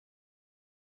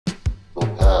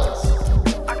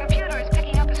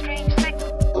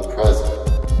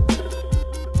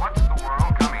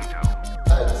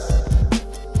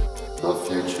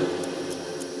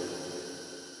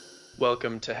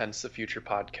Welcome to Hence the Future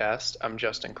podcast. I'm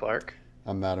Justin Clark,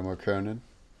 I'm Mattimore Cronin.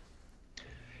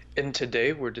 and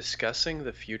today we're discussing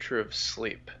the future of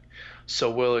sleep.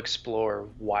 So we'll explore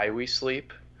why we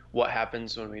sleep, what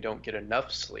happens when we don't get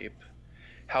enough sleep,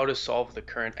 how to solve the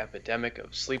current epidemic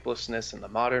of sleeplessness in the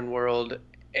modern world,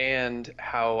 and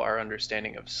how our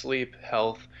understanding of sleep,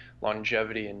 health,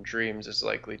 longevity, and dreams is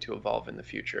likely to evolve in the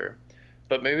future.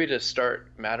 But maybe to start,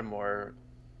 Mattimore,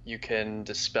 you can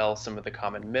dispel some of the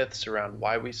common myths around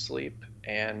why we sleep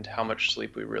and how much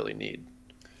sleep we really need.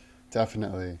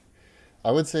 Definitely. I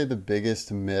would say the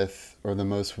biggest myth, or the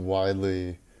most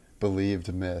widely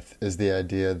believed myth, is the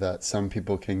idea that some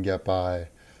people can get by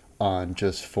on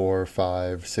just 4,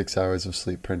 5, 6 hours of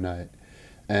sleep per night.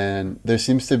 And there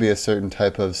seems to be a certain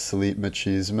type of sleep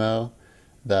machismo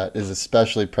that is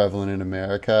especially prevalent in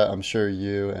America. I'm sure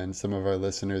you and some of our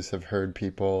listeners have heard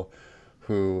people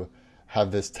who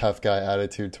have this tough guy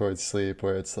attitude towards sleep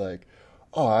where it's like,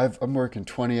 oh, I'm working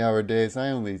 20-hour days. I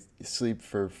only sleep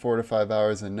for 4 to 5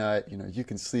 hours a night. You know, you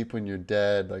can sleep when you're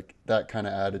dead. Like that kind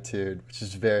of attitude, which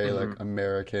is very like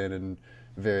American and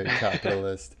very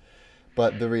capitalist.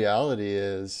 But the reality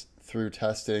is, through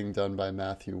testing done by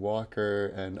Matthew Walker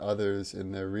and others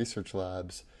in their research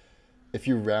labs, if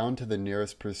you round to the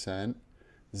nearest percent,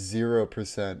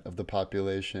 0% of the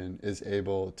population is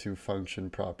able to function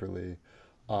properly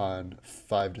on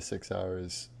 5 to 6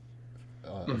 hours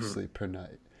of sleep per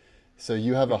night. So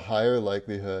you have a higher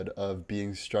likelihood of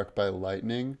being struck by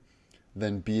lightning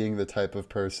than being the type of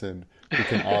person who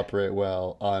can operate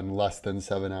well on less than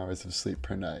 7 hours of sleep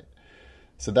per night.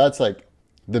 So that's like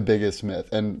the biggest myth.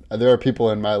 And there are people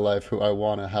in my life who I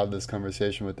want to have this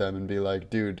conversation with them and be like,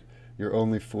 dude, you're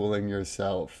only fooling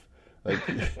yourself. Like,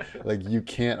 like you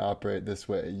can't operate this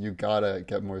way. You gotta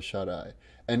get more shut eye.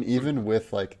 And even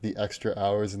with like the extra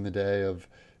hours in the day of,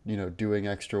 you know, doing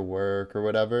extra work or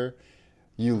whatever,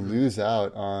 you lose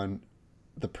out on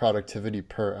the productivity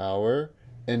per hour,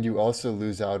 and you also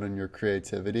lose out on your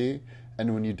creativity.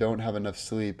 And when you don't have enough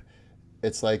sleep,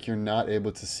 it's like you're not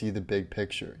able to see the big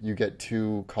picture. You get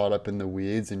too caught up in the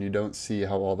weeds and you don't see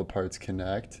how all the parts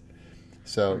connect.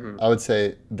 So I would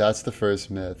say that's the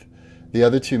first myth. The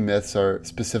other two myths are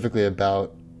specifically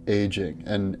about aging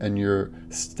and your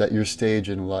stage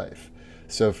in life.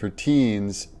 So for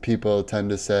teens, people tend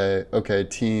to say, okay,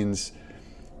 teens,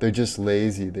 they're just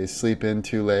lazy. They sleep in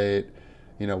too late.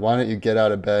 You know, why don't you get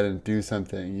out of bed and do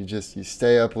something? You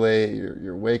stay up late.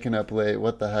 You're waking up late.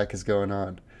 What the heck is going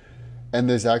on? And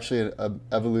there's actually an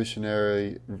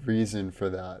evolutionary reason for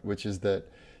that, which is that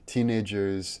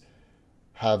teenagers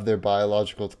have their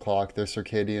biological clock, their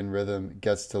circadian rhythm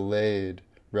gets delayed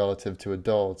relative to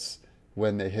adults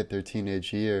when they hit their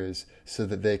teenage years so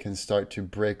that they can start to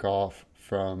break off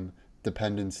from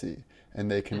dependency and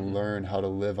they can learn how to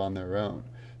live on their own.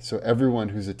 So everyone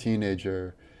who's a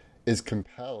teenager is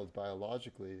compelled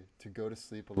biologically to go to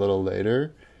sleep a little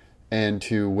later and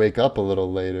to wake up a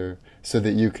little later so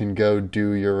that you can go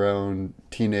do your own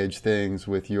teenage things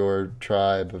with your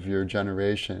tribe of your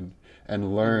generation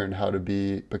and learn how to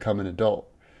become an adult.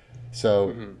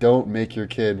 So don't make your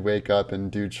kid wake up and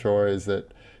do chores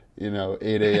at,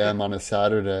 8 a.m. on a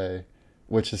Saturday,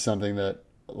 which is something that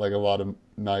like a lot of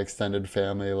my extended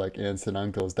family, like aunts and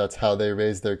uncles, that's how they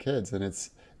raise their kids. And it's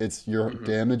you're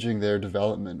damaging their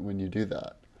development when you do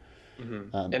that.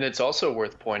 And it's also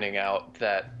worth pointing out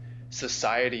that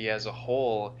society as a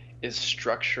whole is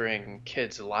structuring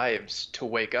kids' lives to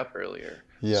wake up earlier.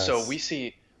 Yes. So we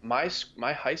see my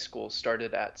high school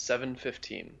started at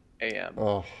 7:15 a.m.,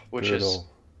 Oh, which is, brutal.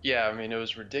 yeah, I mean, it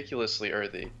was ridiculously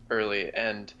early,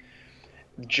 and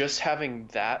just having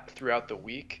that throughout the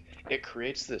week, it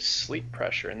creates this sleep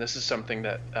pressure, and this is something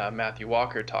that Matthew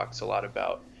Walker talks a lot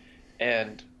about.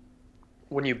 And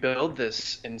when you build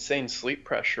this insane sleep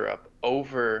pressure up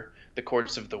over the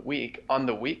course of the week, on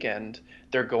the weekend,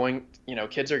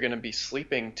 kids are going to be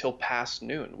sleeping till past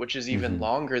noon, which is even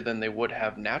longer than they would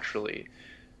have naturally.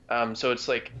 So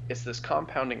it's this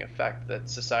compounding effect that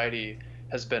society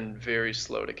has been very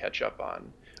slow to catch up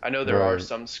on. I know there are Right.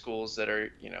 some schools that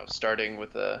are, starting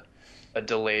with a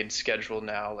delayed schedule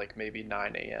now, like maybe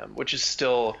 9 a.m., which is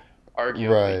still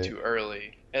arguably Right. too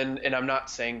early. And I'm not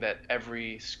saying that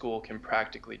every school can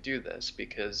practically do this,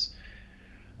 because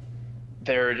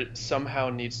there somehow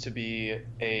needs to be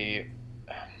a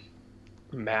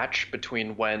match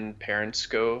between when parents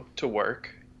go to work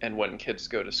and when kids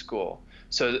go to school.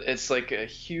 So it's like a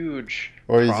huge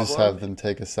Or you just problem. have them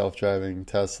take a self-driving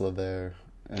Tesla there,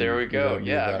 There and we you go. don't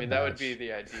need Yeah, I that mean, that would be match.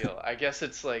 the ideal. I guess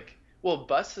it's like, well,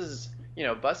 buses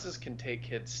can take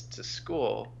kids to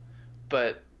school,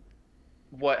 but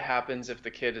what happens if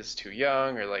the kid is too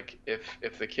young, or like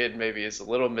if the kid maybe is a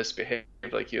little misbehaved,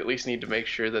 like you at least need to make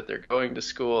sure that they're going to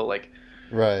school. Like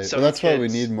Right. Well, some that's why we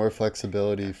need kids. more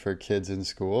flexibility for kids in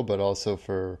school, but also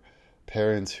for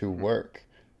parents who Mhm, work,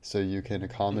 so you can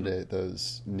mhm, accommodate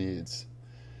those needs.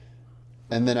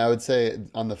 And mhm, then I would say,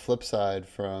 on the flip side,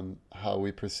 from how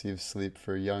we perceive sleep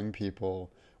for young people,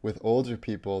 with older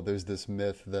people, there's this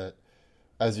myth that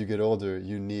as you get older,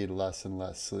 you need less and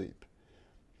less sleep.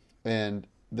 And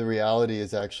the reality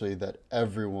is actually that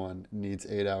everyone needs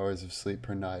 8 hours of sleep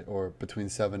per night, or between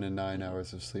 7 and 9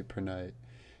 hours of sleep per night,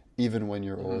 even when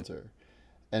you're mhm, older.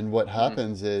 And what mhm,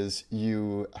 happens is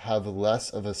you have less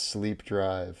of a sleep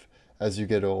drive as you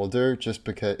get older, just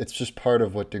because it's just part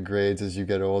of what degrades as you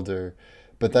get older.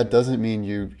 But that mhm, doesn't mean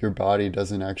your body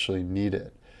doesn't actually need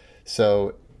it.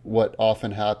 So what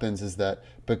often happens is that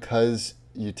because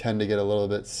you tend to get a little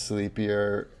bit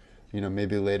sleepier,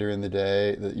 maybe later in the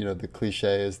day, the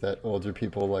cliche is that older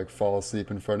people like fall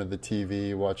asleep in front of the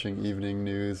TV watching evening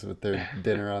news with their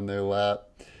dinner on their lap,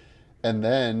 and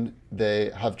then they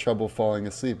have trouble falling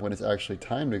asleep when it's actually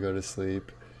time to go to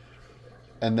sleep,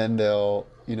 and then they'll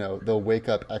wake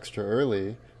up extra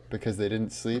early because they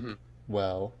didn't sleep mhm.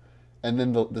 well, and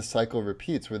then the cycle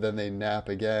repeats where then they nap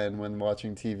again when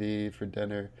watching TV for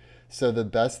dinner. So the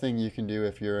best thing you can do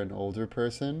if you're an older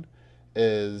person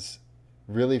is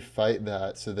really fight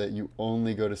that, so that you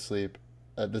only go to sleep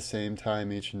at the same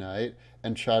time each night,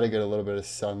 and try to get a little bit of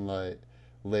sunlight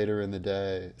later in the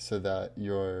day, so that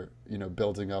you're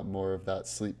building up more of that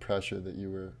sleep pressure that you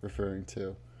were referring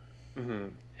to. Hmm.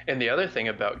 And the other thing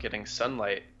about getting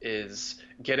sunlight is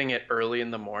getting it early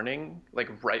in the morning,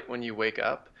 like right when you wake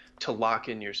up, to lock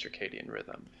in your circadian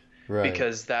rhythm. Right.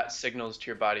 Because that signals to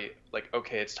your body, like,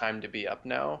 okay, it's time to be up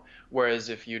now. Whereas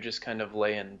if you just kind of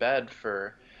lay in bed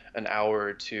for an hour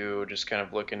or two, just kind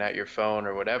of looking at your phone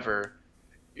or whatever,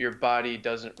 your body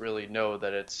doesn't really know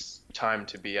that it's time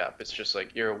to be up. It's just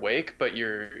like you're awake, but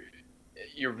you're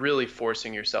really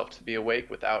forcing yourself to be awake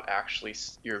without actually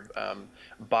your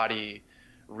body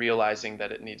realizing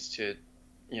that it needs to,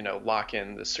 lock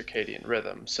in the circadian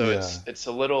rhythm. So Yeah. it's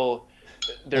a little,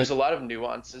 And there's a lot of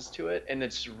nuances to it, and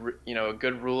it's a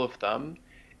good rule of thumb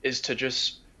is to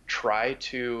just try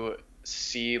to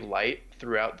see light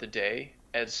throughout the day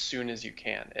as soon as you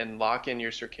can and lock in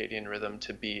your circadian rhythm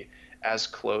to be as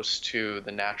close to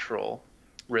the natural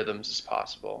rhythms as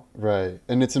possible. right.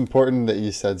 And it's important that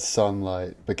you said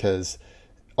sunlight, because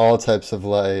all types of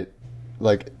light,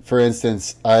 like for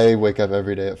instance, I wake up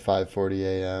every day at 5:40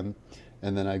 a.m.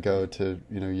 and then I go to,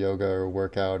 yoga or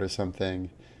workout or something,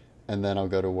 and then I'll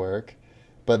go to work.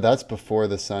 But that's before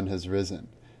the sun has risen.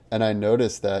 And I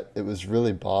noticed that it was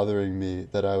really bothering me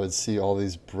that I would see all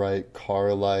these bright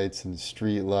car lights and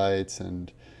street lights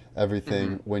and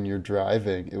Hmm. everything when you're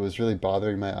driving. It was really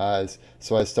bothering my eyes.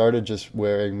 So I started just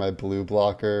wearing my blue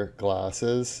blocker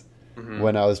glasses Hmm.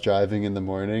 when I was driving in the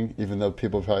morning, even though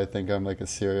people probably think I'm like a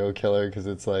serial killer because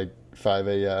it's like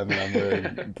 5 a.m. and I'm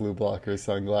wearing blue blocker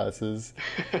sunglasses.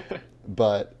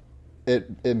 But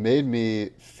it made me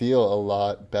feel a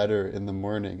lot better in the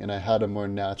morning, and I had a more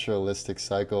naturalistic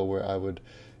cycle where I would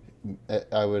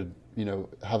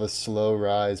have a slow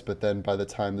rise, but then by the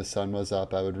time the sun was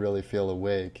up, I would really feel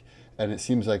awake. And it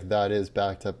seems like that is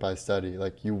backed up by study.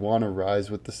 Like, you want to rise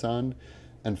with the sun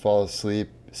and fall asleep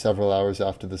several hours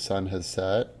after the sun has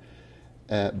set,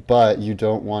 but you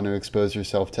don't want to expose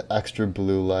yourself to extra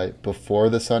blue light before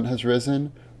the sun has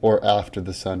risen or after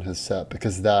the sun has set,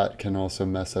 because that can also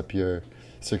mess up your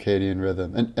circadian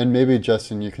rhythm. And maybe,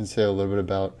 Justin, you can say a little bit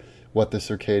about what the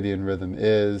circadian rhythm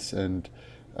is, and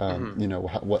Hmm.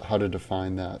 how to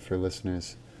define that for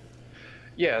listeners.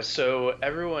 Yeah, so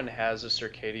everyone has a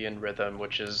circadian rhythm,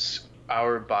 which is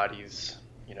our body's,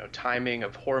 timing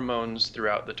of hormones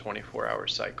throughout the 24-hour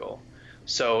cycle.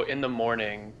 So in the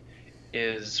morning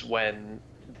is when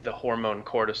the hormone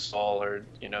cortisol, or,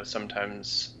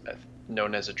 sometimes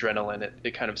known as adrenaline,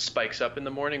 it kind of spikes up in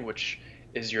the morning, which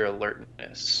is your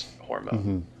alertness hormone.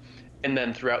 Hmm. And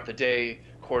then throughout the day,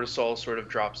 cortisol sort of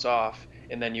drops off,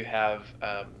 and then you have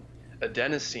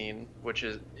adenosine, which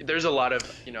is there's a lot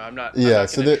of I'm Yeah, not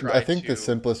so going to I try think the to.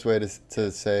 simplest way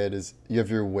to say it is you have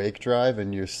your wake drive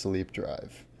and your sleep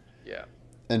drive. Yeah.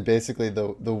 And basically,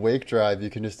 the wake drive, you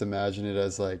can just imagine it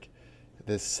as like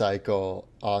this cycle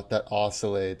that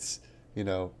oscillates. You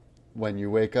know, when you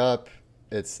wake up,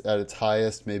 it's at its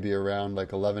highest maybe around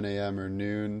like 11 a.m. or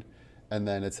noon, and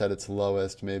then it's at its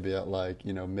lowest maybe at like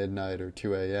midnight or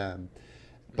 2 a.m.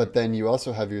 But Mhm. then you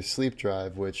also have your sleep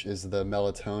drive, which is the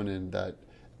melatonin that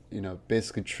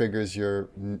basically triggers your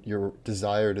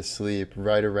desire to sleep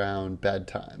right around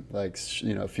bedtime, like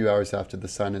a few hours after the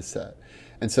sun is set.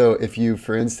 And so if you,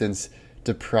 for instance,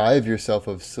 deprive yourself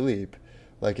of sleep,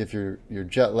 like if you're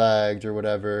jet lagged or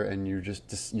whatever, and you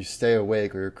stay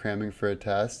awake, or you're cramming for a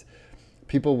test,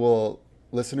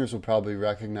 listeners will probably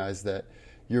recognize that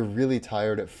you're really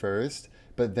tired at first,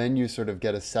 but then you sort of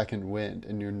get a second wind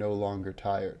and you're no longer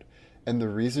tired. And the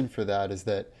reason for that is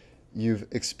that you've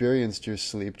experienced your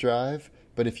sleep drive,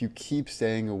 but if you keep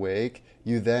staying awake,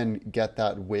 you then get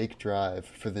that wake drive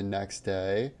for the next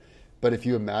day. But if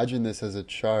you imagine this as a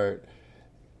chart,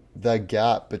 the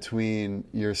gap between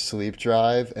your sleep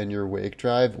drive and your wake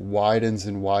drive widens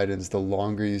and widens the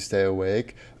longer you stay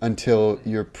awake, until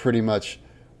you're pretty much,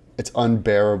 it's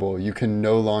unbearable. You can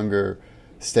no longer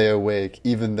stay awake,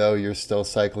 even though you're still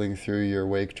cycling through your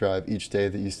wake drive each day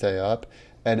that you stay up.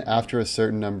 And after a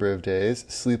certain number of days,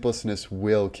 sleeplessness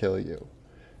will kill you.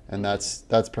 And that's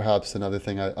perhaps another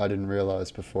thing I didn't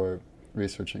realize before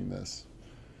researching this.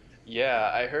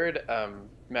 Yeah, I heard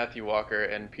Matthew Walker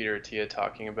and Peter Attia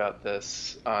talking about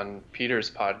this on Peter's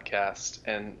podcast,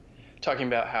 and talking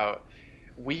about how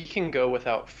we can go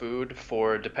without food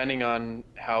for, depending on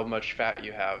how much fat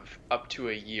you have, up to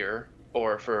a year,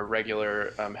 or for a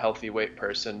regular healthy weight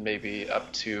person, maybe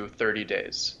up to 30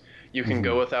 days. You can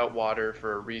go without water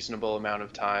for a reasonable amount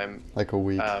of time. Like a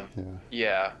week, yeah.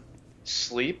 Yeah.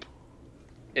 Sleep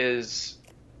is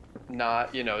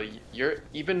not, you're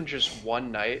even just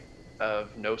one night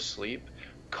of no sleep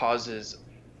causes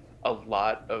a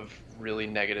lot of really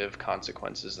negative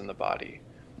consequences in the body.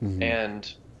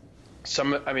 And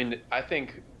I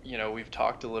think, we've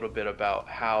talked a little bit about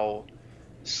how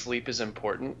sleep is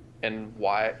important and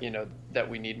why, that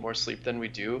we need more sleep than we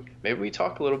do. Maybe we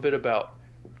talk a little bit about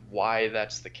why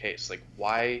that's the case. Like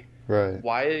why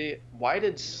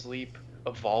did sleep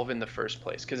evolve in the first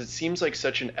place? Because it seems like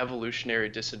such an evolutionary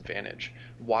disadvantage.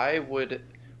 Why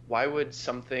would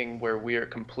something where we are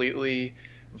completely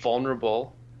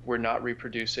vulnerable, we're not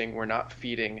reproducing, we're not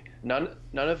feeding, none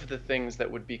of the things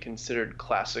that would be considered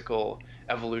classical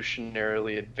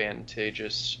evolutionarily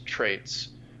advantageous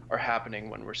traits are happening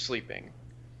when we're sleeping?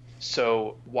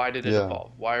 So why did it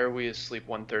evolve? Why are we asleep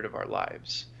 1/3 of our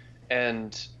lives?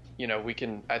 And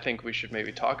I think we should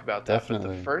maybe talk about that. Definitely.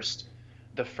 But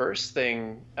the first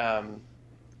thing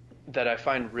that I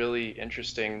find really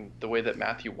interesting, the way that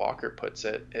Matthew Walker puts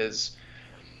it, is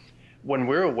when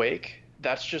we're awake,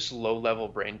 that's just low-level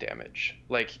brain damage.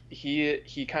 Like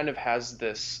he kind of has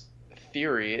this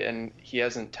theory, and he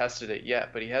hasn't tested it yet,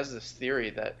 but he has this theory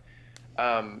that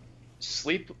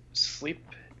sleep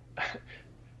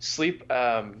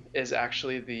is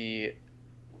actually the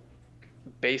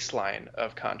baseline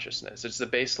of consciousness. It's the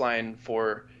baseline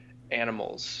for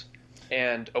animals,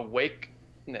 and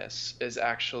awakeness is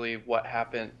actually what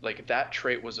happened. Like that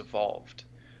trait was evolved.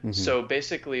 So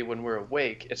basically, when we're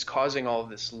awake, it's causing all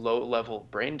of this low-level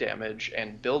brain damage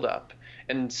and buildup,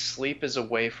 and sleep is a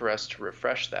way for us to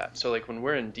refresh that. So like when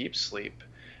we're in deep sleep,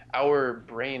 our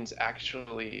brains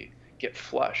actually get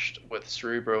flushed with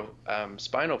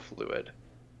cerebrospinal fluid.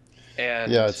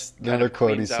 And it's another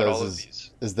quote he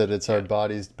says is that it's our Yeah.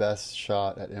 body's best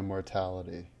shot at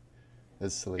immortality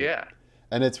is sleep. Yeah.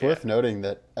 And it's worth noting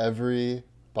that every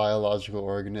biological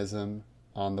organism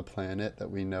on the planet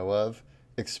that we know of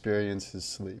experiences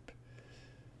sleep.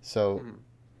 So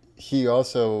he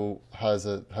also has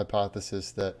a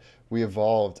hypothesis that we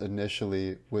evolved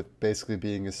initially with basically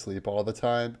being asleep all the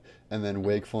time, and then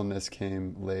wakefulness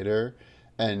came later.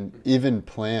 And even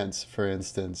plants, for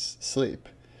instance, sleep.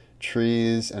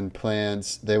 Trees and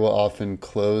plants, they will often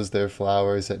close their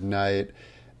flowers at night,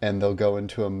 and they'll go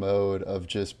into a mode of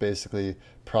just basically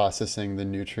processing the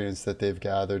nutrients that they've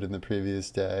gathered in the previous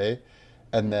day.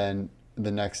 And then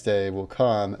the next day will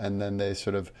come, and then they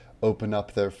sort of open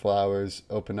up their flowers,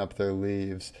 open up their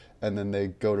leaves, and then they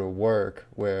go to work,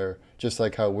 where just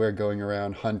like how we're going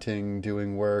around hunting,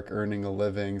 doing work, earning a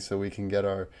living so we can get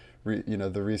our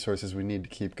the resources we need to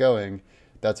keep going,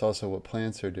 that's also what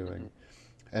plants are doing.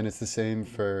 And it's the same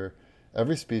for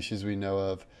every species we know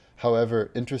of.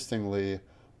 However, interestingly,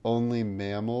 only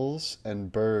mammals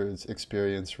and birds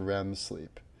experience REM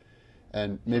sleep.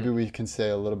 And maybe we can say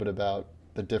a little bit about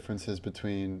the differences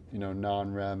between,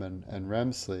 non-REM and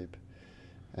REM sleep.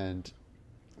 And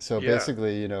so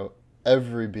basically,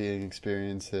 every being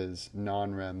experiences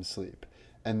non-REM sleep.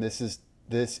 And this is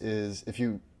if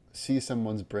you see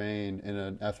someone's brain in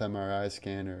an fMRI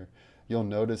scanner, you'll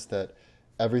notice that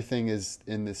everything is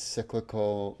in this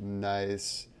cyclical,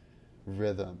 nice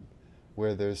rhythm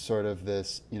where there's sort of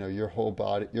this, your whole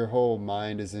body, your whole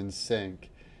mind is in sync.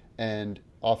 And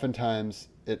oftentimes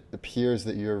it appears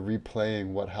that you're replaying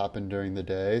what happened during the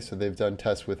day. So they've done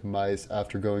tests with mice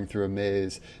after going through a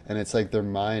maze, and it's like their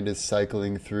mind is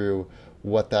cycling through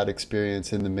what that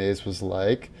experience in the maze was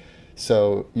like.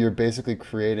 So you're basically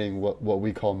creating what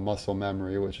we call muscle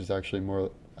memory, which is actually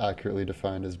more accurately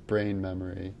defined as brain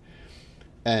memory.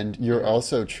 And you're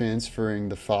also transferring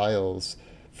the files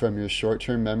from your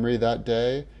short-term memory that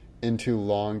day into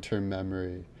long-term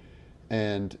memory.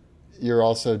 And you're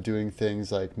also doing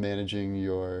things like managing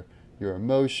your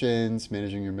emotions,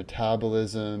 managing your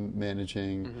metabolism,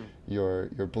 managing your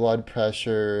blood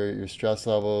pressure, your stress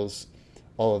levels,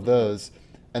 all of those.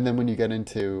 And then when you get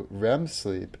into REM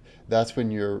sleep, that's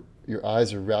when your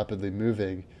eyes are rapidly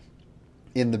moving.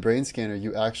 In the brain scanner,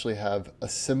 you actually have a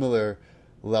similar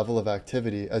level of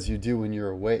activity as you do when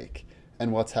you're awake.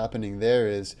 And what's happening there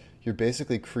is you're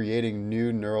basically creating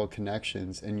new neural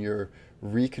connections, and you're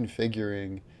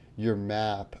reconfiguring your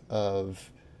map of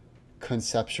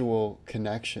conceptual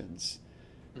connections,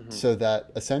 so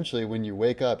that essentially when you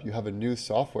wake up, you have a new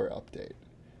software update,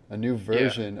 a new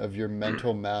version of your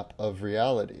mental map of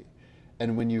reality.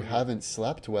 And when you haven't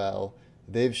slept well,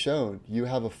 they've shown you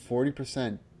have a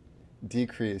 40%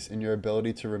 decrease in your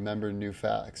ability to remember new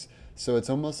facts. So it's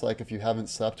almost like if you haven't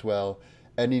slept well,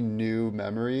 any new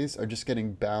memories are just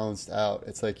getting balanced out.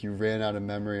 It's like you ran out of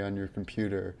memory on your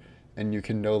computer and you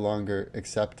can no longer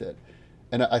accept it.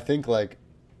 And I think like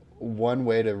one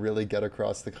way to really get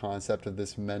across the concept of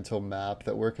this mental map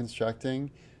that we're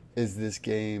constructing is this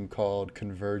game called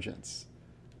Convergence.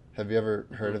 Have you ever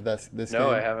heard of this game?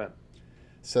 No, I haven't.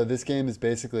 So this game is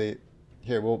basically,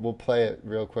 here, we'll play it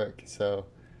real quick. So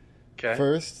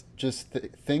first, just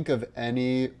think of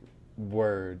any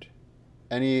word,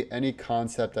 any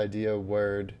concept, idea,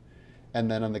 word,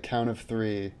 and then on the count of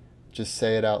 3, just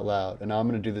say it out loud. And I'm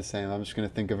going to do the same. I'm just going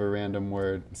to think of a random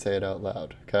word and say it out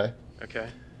loud, okay? Okay.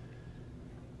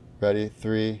 Ready?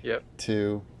 3, Yep.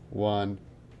 2, 1.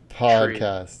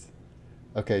 Podcast. Tree.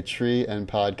 Okay, tree and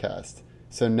podcast.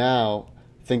 So now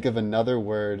think of another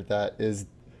word that is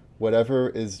whatever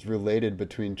is related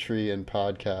between tree and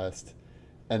podcast,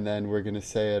 and then we're going to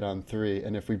say it on 3.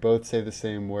 And if we both say the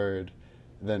same word,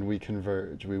 then we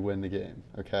converge. We win the game,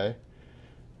 okay?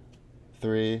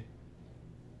 3.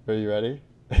 Are you ready?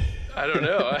 I don't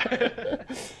know.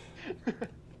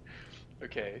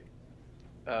 Okay.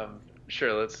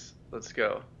 Sure, let's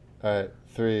go. All right,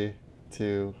 3,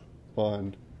 2,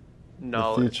 1.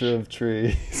 Knowledge. The future of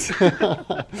trees.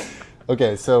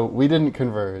 Okay, so we didn't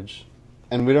converge,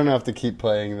 and we don't have to keep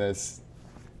playing this,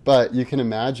 but you can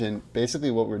imagine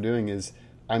basically what we're doing is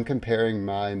I'm comparing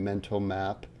my mental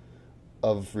map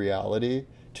of reality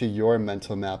to your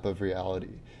mental map of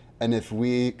reality. And if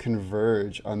we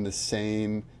converge on the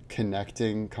same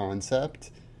connecting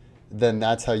concept, then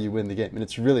that's how you win the game. And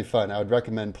it's really fun. I would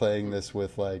recommend playing this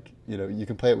with you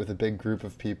can play it with a big group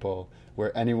of people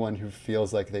where anyone who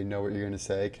feels like they know what you're going to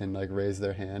say can raise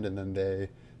their hand and then they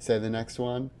say the next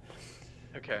one.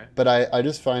 Okay. But I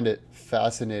just find it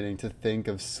fascinating to think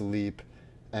of sleep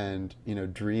and,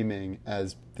 dreaming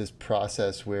as this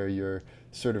process where you're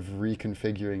sort of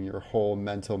reconfiguring your whole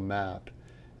mental map.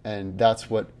 And that's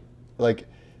what,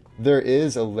 there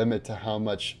is a limit to how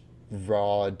much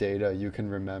raw data you can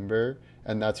remember,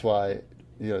 and that's why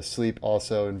sleep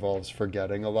also involves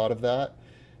forgetting a lot of that.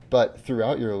 But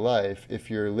throughout your life, if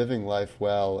you're living life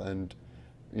well and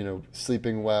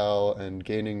sleeping well and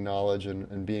gaining knowledge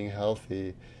and being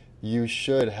healthy, you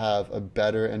should have a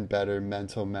better and better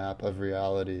mental map of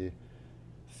reality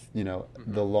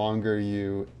the longer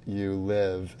you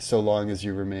live, so long as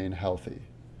you remain healthy.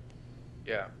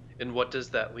 Yeah. And what does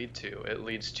that lead to? It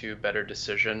leads to better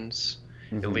decisions.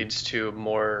 It leads to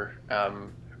more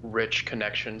rich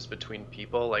connections between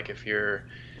people. Like if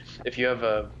you have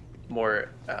a more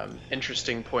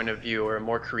interesting point of view or a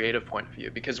more creative point of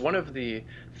view, because one of the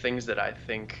things that I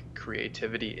think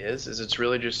creativity is it's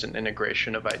really just an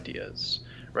integration of ideas,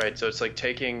 right? So it's like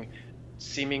taking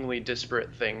seemingly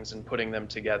disparate things and putting them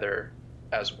together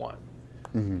as one.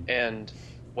 And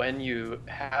when you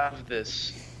have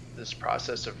this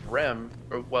process of REM,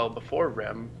 or before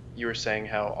REM, you were saying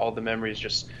how all the memories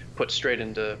just put straight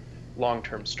into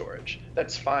long-term storage.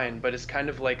 That's fine, but it's kind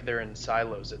of like they're in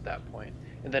silos at that point.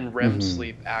 And then REM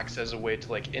sleep acts as a way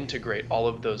to integrate all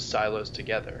of those silos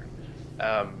together.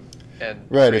 And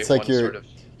right, it's like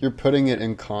you're putting it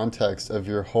in context of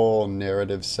your whole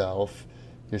narrative self,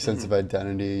 your sense of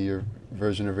identity, your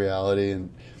version of reality.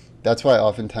 And that's why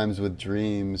oftentimes with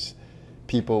dreams,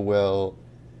 people will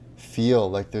feel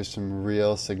like there's some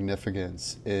real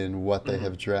significance in what they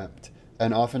have dreamt.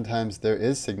 And oftentimes there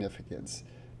is significance,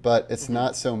 but it's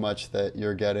not so much that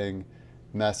you're getting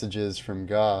messages from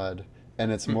God,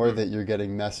 and it's more Mm-hmm. that you're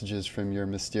getting messages from your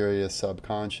mysterious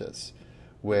subconscious,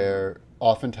 where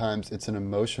oftentimes it's an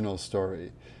emotional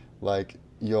story. Like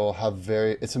you'll have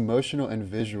it's emotional and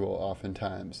visual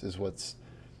oftentimes is what's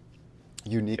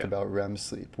unique Yeah. about REM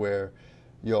sleep, where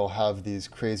you'll have these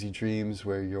crazy dreams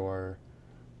where you're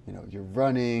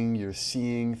running, you're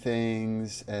seeing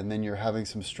things, and then you're having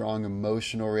some strong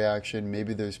emotional reaction.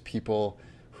 Maybe there's people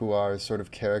who are sort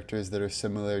of characters that are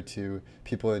similar to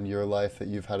people in your life that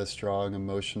you've had a strong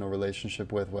emotional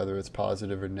relationship with, whether it's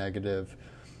positive or negative.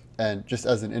 And just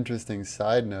as an interesting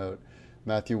side note,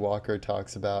 Matthew Walker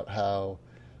talks about how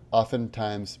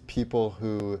oftentimes people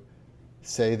who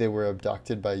say they were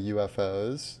abducted by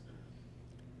UFOs,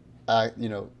 you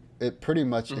know, it pretty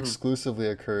much Mm-hmm. exclusively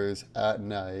occurs at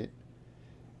night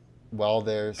while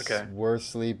Okay. were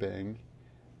sleeping,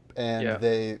 and Yeah.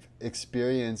 they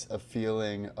experience a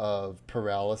feeling of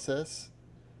paralysis,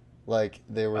 like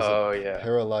there was a Oh yeah.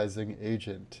 paralyzing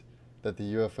agent that the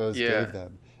UFOs gave Yeah.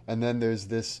 them. And then there's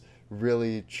this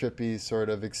really trippy sort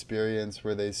of experience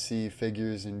where they see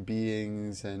figures and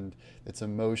beings, and it's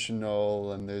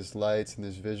emotional, and there's lights and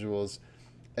there's visuals.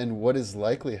 And what is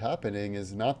likely happening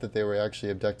is not that they were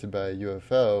actually abducted by a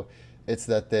UFO, it's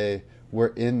that they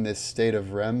were in this state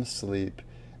of REM sleep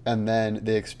and then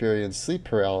they experience sleep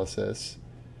paralysis,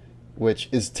 which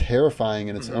is terrifying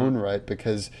in its Mm-hmm. own right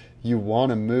because you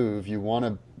want to move, you want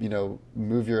to,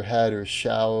 move your head or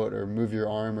shout or move your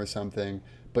arm or something,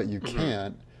 but you Mm-hmm.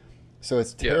 can't. So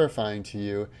it's Yeah. terrifying to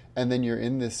you. And then you're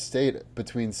in this state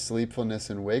between sleepfulness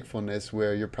and wakefulness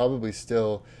where you're probably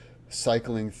still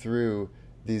cycling through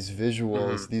these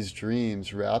Mm-hmm. visuals, these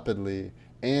dreams rapidly.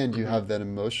 And you Mm-hmm. have that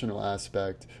emotional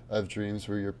aspect of dreams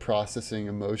where you're processing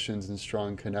emotions and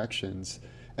strong connections.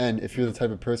 And if you're the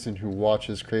type of person who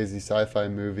watches crazy sci fi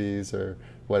movies or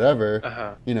whatever,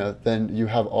 Uh-huh. then you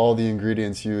have all the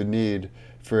ingredients you would need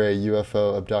for a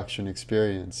UFO abduction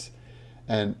experience.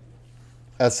 And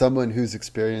as someone who's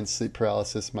experienced sleep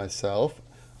paralysis myself,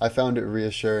 I found it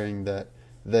reassuring that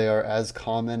they are as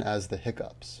common as the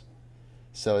hiccups.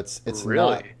 So it's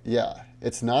not, Really? yeah,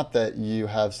 it's not that you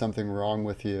have something wrong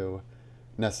with you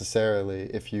necessarily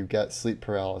if you get sleep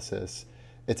paralysis.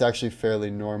 It's actually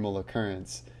fairly normal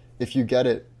occurrence. If you get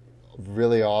it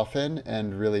really often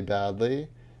and really badly,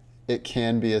 it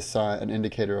can be an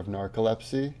indicator of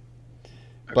narcolepsy.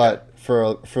 Okay. But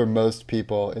for most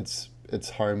people, it's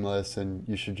harmless, and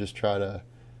you should just try to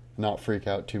not freak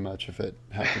out too much if it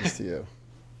happens to you.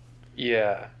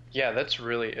 Yeah. Yeah, that's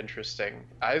really interesting.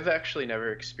 I've actually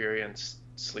never experienced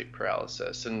sleep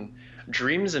paralysis, and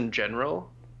dreams in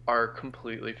general are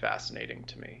completely fascinating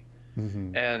to me.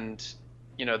 Hmm. And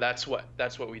that's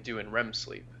what we do in REM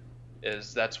sleep,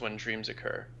 is that's when dreams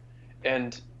occur.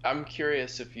 And I'm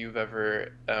curious if you've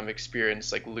ever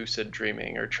experienced like lucid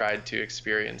dreaming or tried to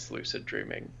experience lucid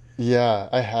dreaming. Yeah,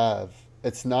 I have.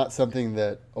 It's not something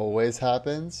that always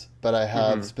happens, but I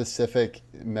have Mm-hmm. specific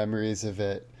memories of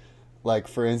it. Like,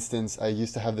 for instance, I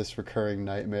used to have this recurring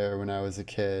nightmare when I was a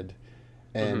kid,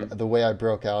 and Mm-hmm. the way I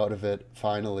broke out of it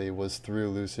finally was through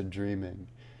lucid dreaming.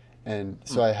 And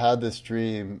so I had this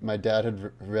dream. My dad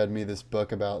had read me this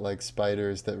book about like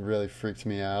spiders that really freaked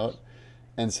me out.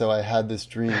 And so I had this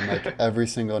dream like every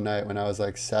single night when I was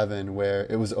like 7, where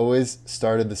it was always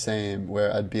started the same,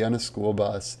 where I'd be on a school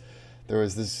bus. There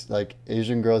was this like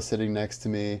Asian girl sitting next to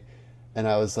me, and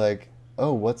I was like,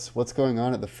 "Oh, what's going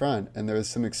on at the front?" And there was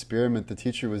some experiment the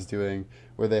teacher was doing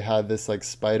where they had this like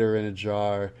spider in a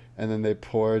jar, and then they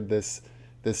poured this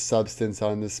substance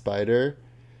on the spider,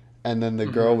 and then the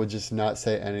girl Mm-hmm. would just not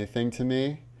say anything to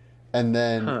me, and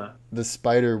then Huh. the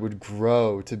spider would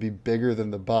grow to be bigger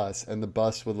than the bus, and the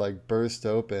bus would like burst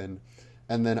open,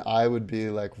 and then I would be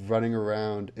like running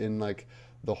around in like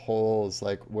the holes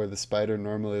like where the spider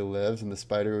normally lives, and the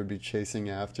spider would be chasing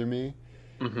after me.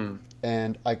 Mm-hmm.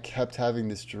 And I kept having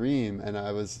this dream, and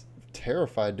I was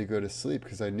terrified to go to sleep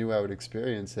because I knew I would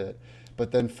experience it.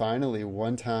 But then finally,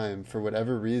 one time, for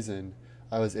whatever reason,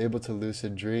 I was able to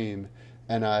lucid dream.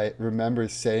 And I remember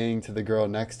saying to the girl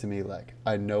next to me, like,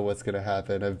 I know what's going to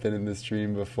happen. I've been in this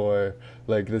dream before.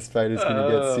 Like, this spider's going to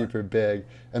get Uh, super big.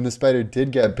 And the spider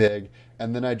did get big.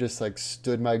 And then I just, like,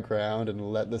 stood my ground and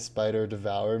let the spider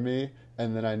devour me.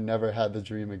 And then I never had the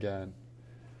dream again.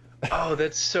 oh,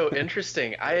 that's so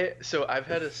interesting. I've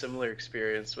had a similar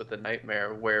experience with a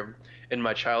nightmare where in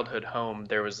my childhood home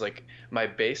there was like my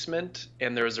basement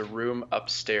and there was a room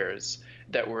upstairs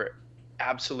that were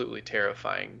absolutely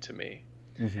terrifying to me.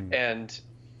 Hmm. And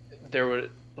there were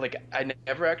like I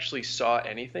never actually saw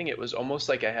anything. It was almost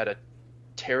like I had a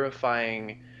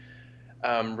terrifying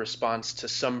response to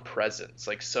some presence,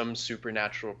 like some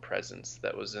supernatural presence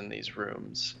that was in these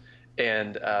rooms.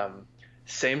 And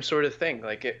same sort of thing.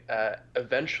 Like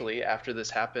eventually, after this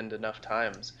happened enough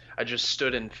times, I just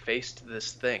stood and faced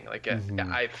this thing. Like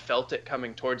Hmm. I felt it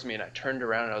coming towards me, and I turned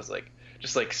around and I was like,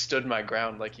 just like stood my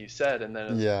ground, like you said, and then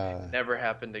it Yeah, never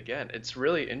happened again. It's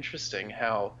really interesting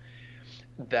how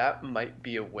that might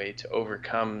be a way to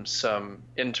overcome some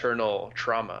internal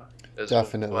trauma as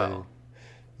definitely. well.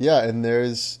 Yeah, and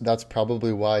that's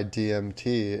probably why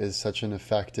DMT is such an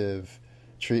effective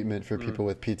treatment for Mm, people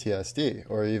with PTSD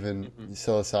or even mhm,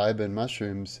 psilocybin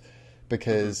mushrooms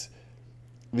mhm, because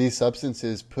these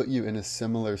substances put you in a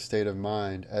similar state of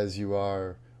mind as you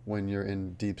are when you're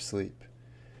in deep sleep.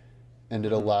 And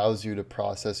it mhm, allows you to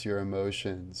process your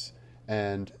emotions.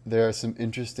 And there are some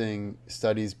interesting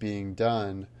studies being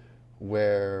done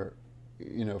where,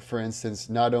 for instance,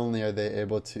 not only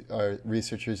are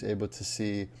researchers able to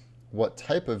see what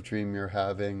type of dream you're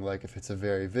having, like if it's a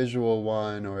very visual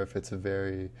one or if it's a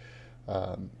very,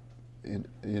 um, there's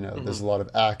mhm, a lot of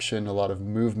action, a lot of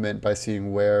movement by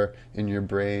seeing where in your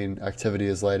brain activity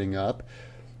is lighting up.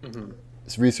 mhm,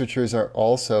 Researchers are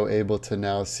also able to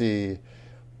now see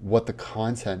what the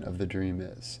content of the dream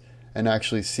is and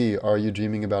actually see, are you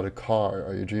dreaming about a car?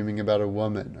 Are you dreaming about a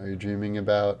woman? Are you dreaming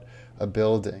about a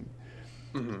building?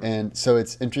 mhm. And so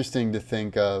it's interesting to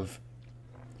think of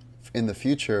in the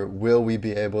future, will we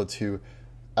be able to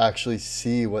actually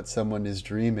see what someone is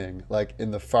dreaming? Like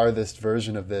in the farthest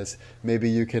version of this, maybe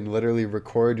you can literally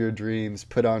record your dreams,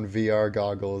 put on VR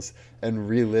goggles, and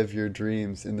relive your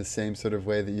dreams in the same sort of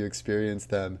way that you experience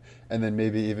them, and then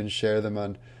maybe even share them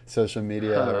on social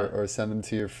media Huh. or send them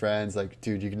to your friends like,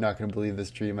 dude, you're not going to believe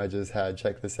this dream I just had,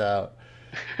 check this out.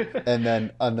 And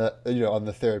then on the on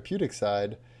the therapeutic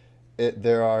side,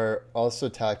 there are also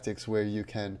tactics where you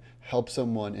can help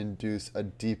someone induce a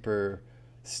deeper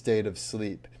state of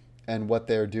sleep. And what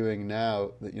they're doing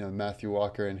now, Matthew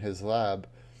Walker in his lab,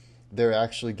 they're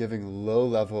actually giving low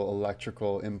level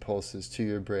electrical impulses to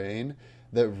your brain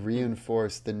that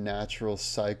reinforce the natural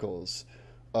cycles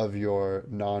of your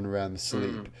non-REM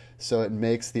sleep. Mm, So it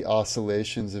makes the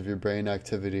oscillations of your brain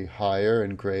activity higher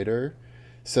and greater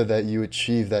so that you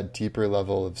achieve that deeper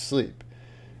level of sleep.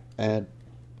 And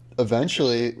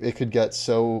eventually interesting. it could get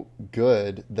so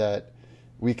good that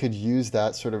we could use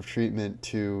that sort of treatment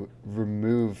to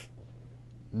remove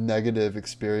negative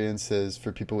experiences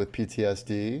for people with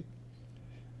PTSD.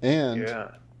 And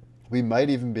Yeah. we might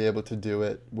even be able to do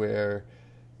it where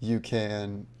you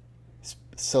can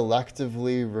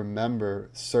selectively remember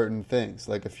certain things.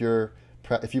 Like if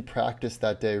you practice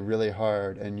that day really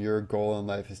hard and your goal in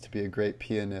life is to be a great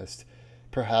pianist,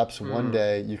 perhaps one Mm,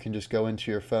 day you can just go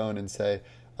into your phone and say,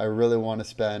 I really want to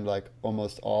spend like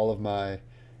almost all of my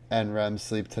NREM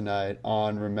sleep tonight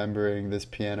on remembering this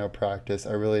piano practice.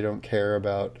 I really don't care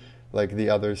about like the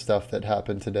other stuff that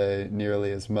happened today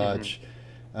nearly as mhm. much.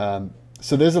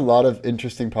 So there's a lot of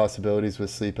interesting possibilities with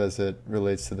sleep as it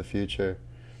relates to the future.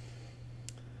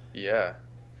 Yeah.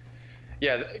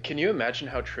 Yeah. Can you imagine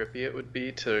how trippy it would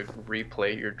be to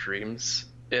replay your dreams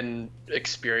and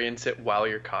experience it while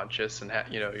you're conscious and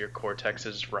your cortex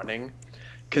is running?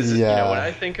 Because, when Yeah,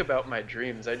 I think about my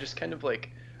dreams, I just kind of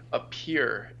like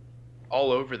appear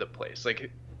all over the place.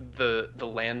 Like the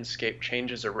landscape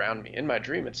changes around me. In my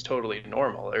dream, it's totally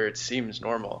normal, or it seems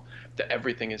normal that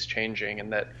everything is changing,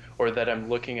 and that or that I'm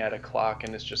looking at a clock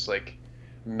and it's just like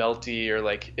melty, or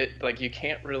like you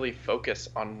can't really focus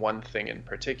on one thing in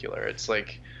particular. It's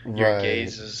like your right,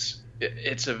 gaze is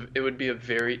it would be a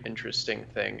very interesting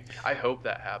thing. I hope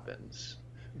that happens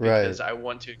right. because I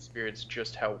want to experience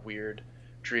just how weird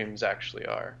dreams actually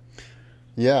are.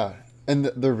 Yeah. And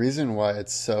the reason why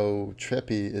it's so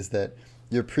trippy is that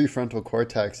your prefrontal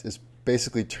cortex is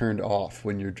basically turned off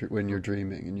when you're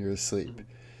dreaming and you're asleep. Mhm,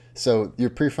 So your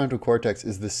prefrontal cortex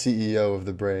is the CEO of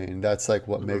the brain. That's like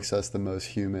what mhm, makes us the most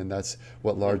human. That's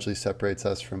what mhm, largely separates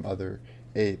us from other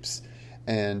apes.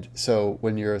 And so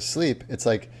when you're asleep, it's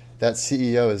like that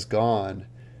CEO is gone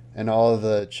and all of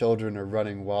the children are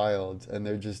running wild and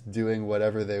they're just doing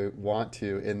whatever they want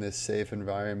to in this safe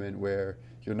environment where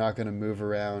you're not going to move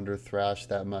around or thrash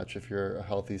that much if you're a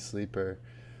healthy sleeper.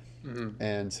 mhm,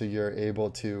 And so you're able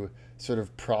to sort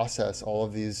of process all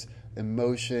of these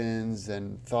emotions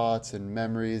and thoughts and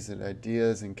memories and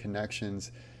ideas and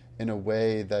connections in a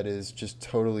way that is just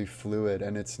totally fluid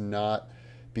and it's not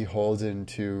beholden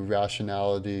to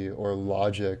rationality or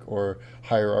logic or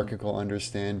mhm, hierarchical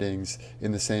understandings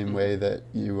in the same way mhm, that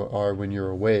you are when you're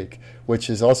awake, which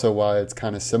is also why it's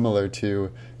kind of similar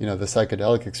to the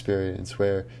psychedelic experience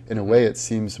where in a mhm. way it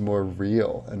seems more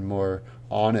real and more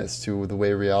honest to the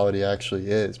way reality actually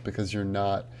is, because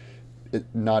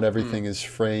not everything is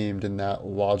framed in that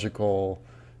logical,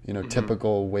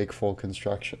 typical wakeful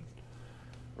construction.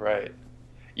 Right.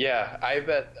 Yeah, I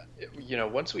bet,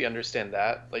 once we understand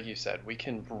that, like you said, we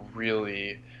can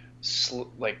really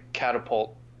like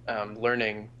catapult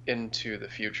learning into the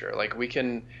future. Like we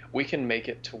can make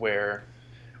it to where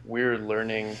we're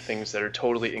learning things that are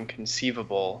totally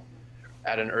inconceivable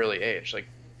at an early age. Like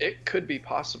it could be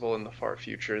possible in the far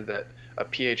future that a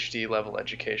PhD level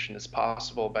education is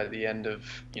possible by the end of,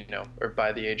 or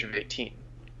by the age of 18,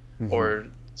 Hmm. or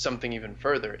something even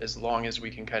further, as long as we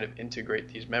can kind of integrate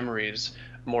these memories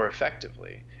more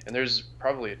effectively. And there's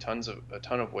probably a ton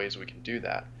of ways we can do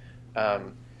that.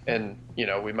 And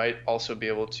we might also be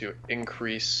able to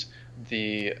increase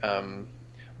the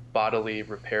bodily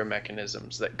repair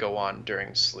mechanisms that go on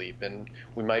during sleep, and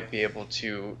we might be able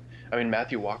to. I mean,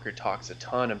 Matthew Walker talks a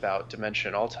ton about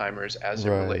dementia and Alzheimer's as it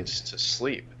Right. relates to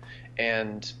sleep.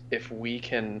 And if we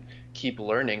can keep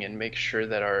learning and make sure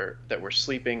that we're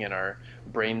sleeping and our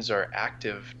brains are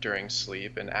active during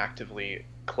sleep and actively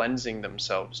cleansing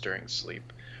themselves during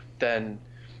sleep, then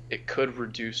it could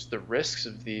reduce the risks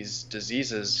of these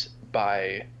diseases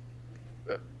by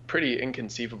pretty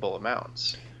inconceivable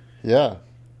amounts. Yeah.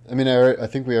 I mean, I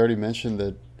think we already mentioned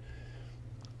that,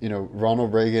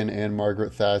 Ronald Reagan and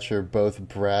Margaret Thatcher both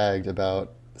bragged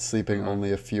about sleeping Hmm.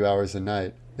 only a few hours a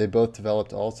night. They both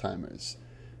developed Alzheimer's.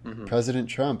 Hmm. President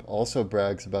Trump also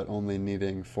brags about only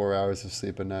needing 4 hours of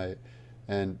sleep a night.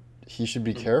 And he should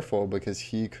be Hmm. careful because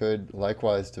he could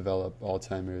likewise develop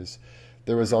Alzheimer's.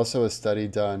 There was Hmm. also a study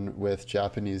done with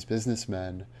Japanese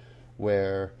businessmen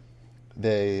where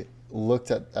they looked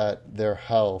at their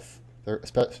health,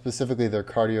 specifically their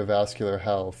cardiovascular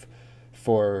health,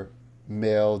 for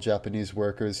male Japanese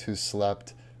workers who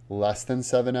slept less than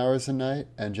 7 hours a night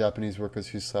and Japanese workers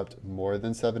who slept more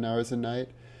than 7 hours a night.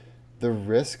 The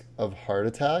risk of heart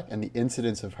attack and the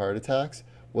incidence of heart attacks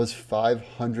was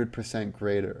 500%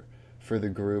 greater for the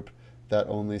group that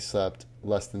only slept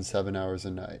less than 7 hours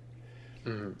a night.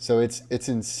 Hmm. So it's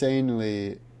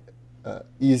insanely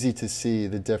easy to see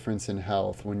the difference in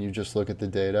health when you just look at the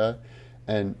data.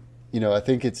 And, I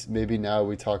think it's maybe now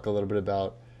we talk a little bit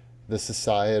about the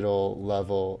societal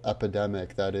level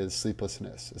epidemic that is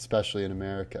sleeplessness, especially in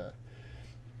America.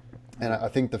 And I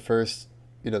think the first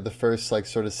like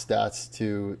sort of stats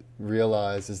to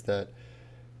realize is that,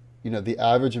 the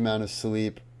average amount of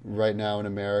sleep right now in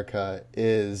America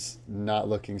is not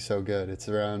looking so good. It's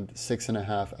around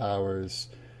 6.5 hours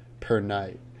per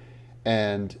night.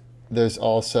 And there's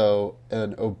also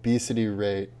an obesity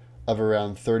rate of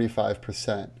around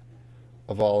 35%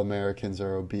 of all Americans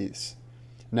are obese.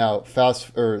 Now,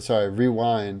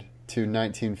 rewind to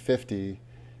 1950,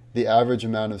 the average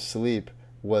amount of sleep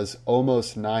was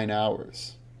almost 9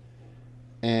 hours,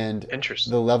 and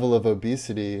Interesting. the level of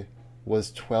obesity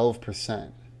was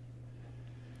 12%.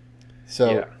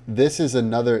 So Yeah. this is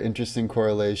another interesting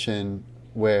correlation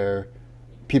where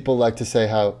people like to say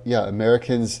how, yeah,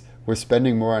 Americans were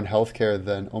spending more on healthcare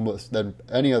than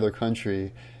any other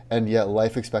country, and yet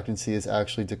life expectancy is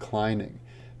actually declining.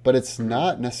 But it's Hmm.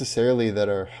 not necessarily that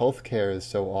our healthcare is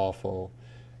so awful.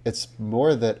 It's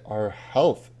more that our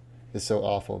health is so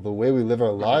awful. The way we live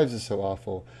our Hmm. lives is so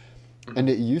awful. Hmm. And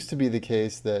it used to be the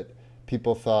case that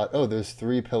people thought, oh, there's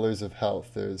three pillars of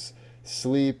health. There's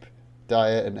sleep,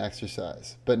 diet, and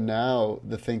exercise. But now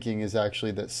the thinking is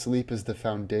actually that sleep is the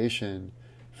foundation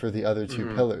for the other two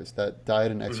Hmm. pillars, that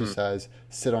diet and Hmm. exercise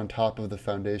sit on top of the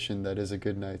foundation that is a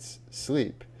good night's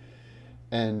sleep.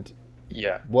 And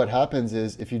Yeah. what happens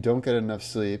is if you don't get enough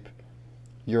sleep,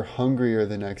 you're hungrier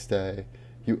the next day,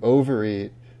 you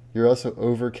overeat, you're also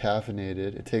over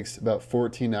caffeinated. It takes about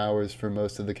 14 hours for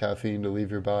most of the caffeine to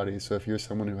leave your body. So if you're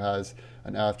someone who has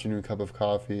an afternoon cup of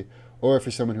coffee, or if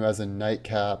you're someone who has a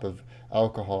nightcap of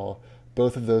alcohol,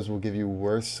 both of those will give you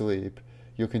worse sleep.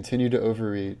 You'll continue to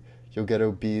overeat, you'll get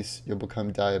obese, you'll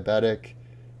become diabetic.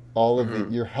 Hmm.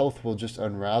 Your health will just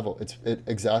unravel. It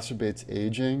exacerbates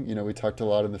aging. We talked a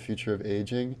lot in the future of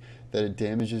aging that it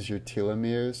damages your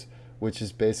telomeres, which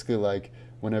is basically like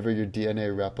whenever your DNA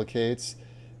replicates,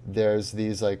 there's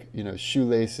these like,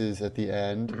 shoelaces at the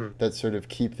end Hmm. that sort of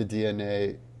keep the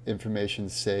DNA information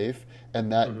safe, and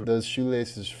that Hmm. those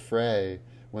shoelaces fray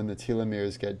when the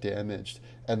telomeres get damaged,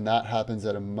 and that happens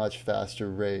at a much faster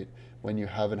rate when you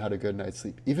haven't had a good night's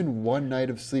sleep. Even one night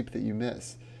of sleep that you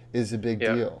miss is a big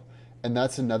Yeah. deal. And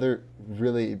that's another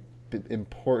really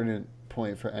important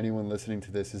point for anyone listening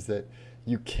to this, is that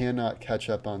you cannot catch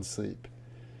up on sleep.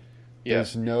 Yeah.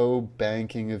 There's no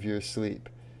banking of your sleep.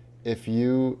 If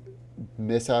you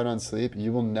miss out on sleep,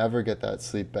 you will never get that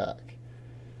sleep back.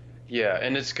 Yeah,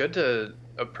 and it's good to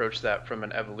approach that from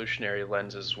an evolutionary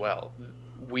lens as well.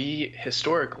 We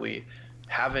historically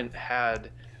haven't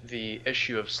had the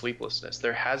issue of sleeplessness.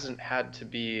 There hasn't had to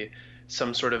be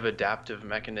some sort of adaptive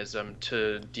mechanism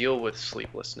to deal with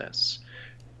sleeplessness,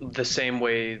 the same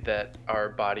way that our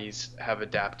bodies have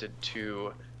adapted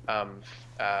to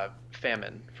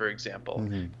famine, for example.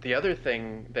 Hmm. The other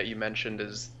thing that you mentioned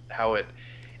is how it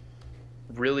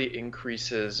really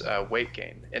increases weight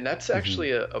gain. And that's Hmm.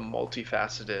 actually a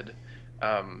multifaceted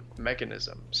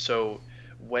mechanism. So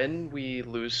when we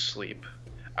lose sleep,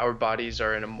 our bodies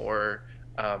are in a more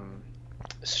um,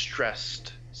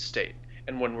 stressed state.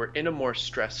 And when we're in a more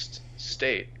stressed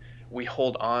state, we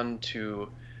hold on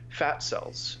to fat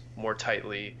cells more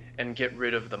tightly and get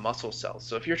rid of the muscle cells.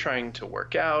 So if you're trying to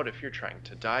work out, if you're trying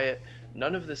to diet,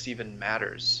 none of this even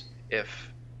matters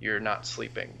if you're not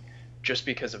sleeping just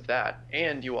because of that.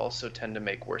 And you also tend to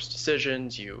make worse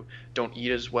decisions. You don't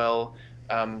eat as well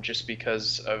just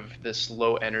because of this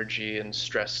low energy and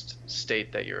stressed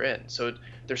state that you're in. So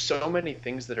there's so many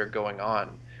things that are going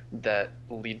on that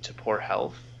lead to poor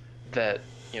health that,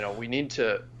 we need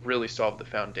to really solve the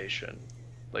foundation,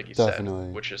 like you said,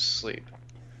 Definitely. which is sleep.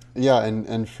 Yeah,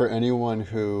 and for anyone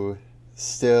who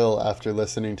still, after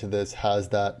listening to this, has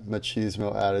that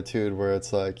machismo attitude where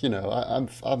it's like, I'm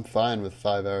fine with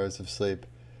 5 hours of sleep,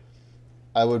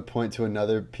 I would point to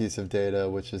another piece of data,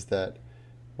 which is that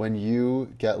when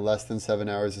you get less than 7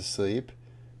 hours of sleep,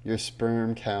 your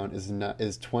sperm count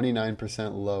is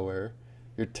 29% lower,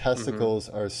 your Mm-hmm. testicles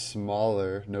are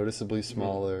smaller, noticeably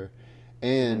Mm-hmm. smaller,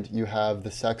 Mm-hmm. and you have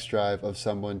the sex drive of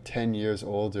someone 10 years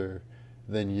older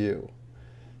than you.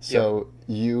 Yep. So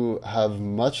you have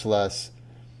much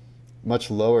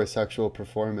lower sexual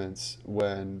performance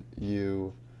when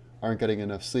you aren't getting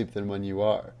enough sleep than when you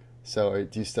are. So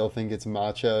do you still think it's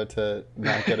macho to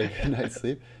not get a good night's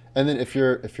sleep? And then if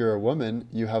you're a woman,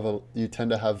 you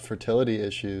tend to have fertility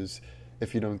issues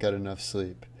if you don't get enough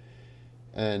sleep.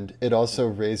 And it also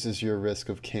raises your risk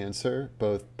of cancer,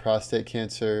 both prostate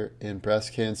cancer and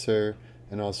breast cancer,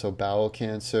 and also bowel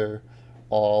cancer.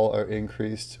 All are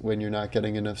increased when you're not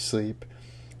getting enough sleep.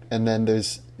 And then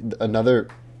there's another,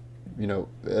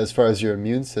 as far as your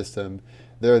immune system,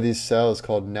 there are these cells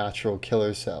called natural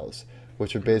killer cells,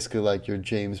 which are Mhm. basically like your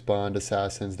James Bond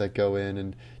assassins that go in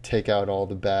and take out all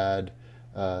the bad,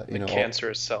 The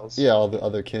cancerous cells. yeah, all the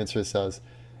other cancer cells.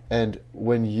 And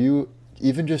when you,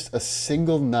 even just a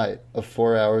single night of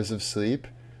 4 hours of sleep,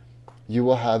 you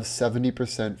will have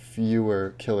 70%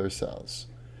 fewer killer cells.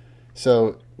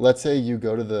 So let's say you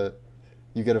get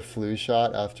a flu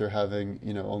shot after having,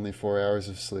 only 4 hours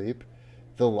of sleep.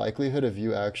 The likelihood of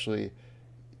you actually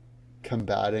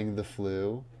combating the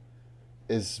flu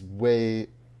is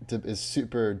is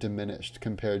super diminished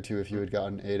compared to if you had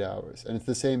gotten 8 hours. And it's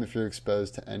the same if you're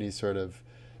exposed to any sort of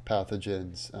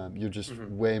pathogens. You're just Mm-hmm.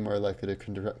 way more likely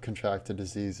to contract a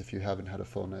disease if you haven't had a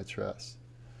full night's rest.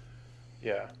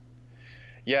 Yeah.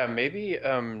 Yeah, maybe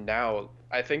now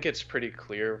I think it's pretty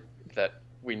clear that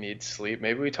we need sleep.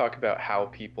 Maybe we talk about how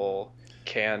people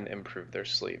can improve their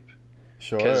sleep.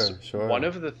 Because Sure, one sure.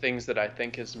 of the things that I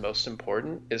think is most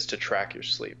important is to track your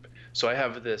sleep. So I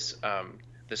have this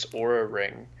Aura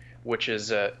ring, which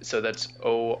is so that's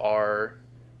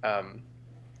um,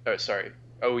 oh sorry,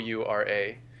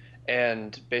 OURA,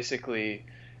 and basically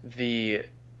the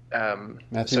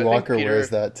Matthew so I think Walker wears Peter,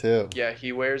 that too. yeah,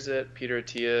 he wears it. Peter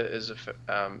Attia is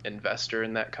a investor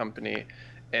in that company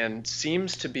and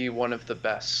seems to be one of the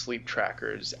best sleep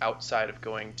trackers outside of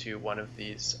going to one of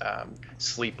these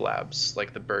sleep labs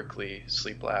like the Berkeley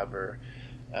Sleep Lab or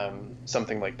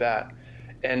something like that.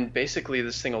 And basically,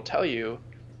 this thing will tell you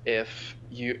if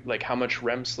you like how much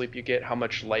REM sleep you get, how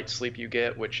much light sleep you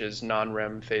get, which is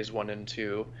non-REM phase one and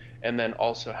two, and then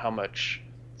also how much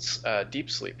deep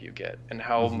sleep you get and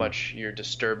how Hmm. much you're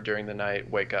disturbed during the night,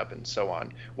 wake up, and so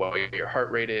on. What your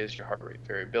heart rate is, your heart rate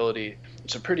variability.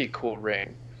 It's a pretty cool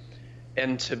ring.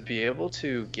 And to be able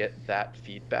to get that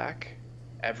feedback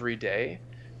every day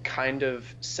kind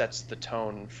of sets the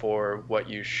tone for what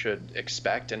you should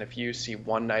expect. And if you see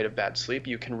one night of bad sleep,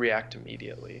 you can react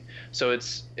immediately. So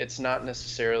it's not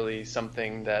necessarily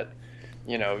something that,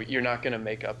 you're not going to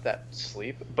make up that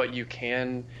sleep, but you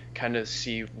can kind of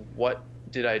see what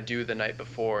did I do the night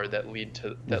before that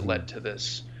Hmm. led to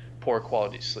this poor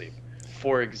quality sleep.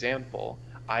 For example,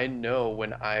 I know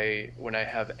when I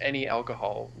have any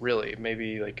alcohol, really,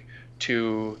 maybe like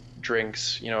two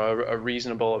drinks, a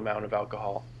reasonable amount of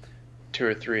alcohol, two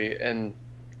or three, and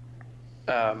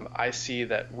I see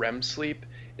that REM sleep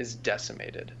is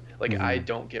decimated. Like I Hmm.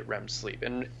 don't get REM sleep,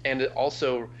 and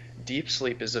also deep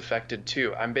sleep is affected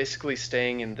too. I'm basically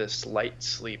staying in this light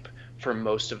sleep for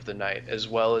most of the night, as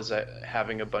well as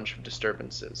having a bunch of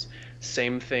disturbances.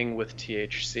 Same thing with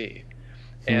THC.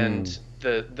 And Hmm.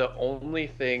 the only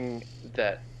thing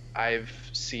that I've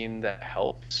seen that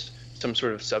helps some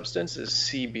sort of substance is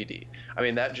CBD. I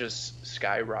mean, that just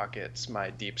skyrockets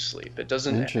my deep sleep. It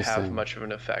doesn't have Interesting. much of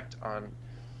an effect on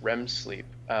REM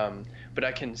sleep. But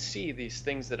I can see these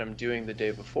things that I'm doing the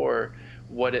day before,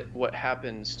 what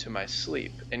happens to my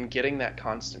sleep. And getting that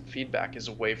constant feedback is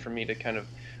a way for me to kind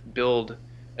of build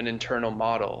an internal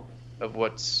model of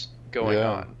what's going Yeah.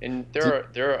 on. And Do,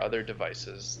 there are other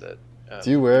devices that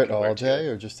do you you wear it can wear all too. day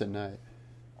or just at night?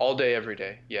 All day, every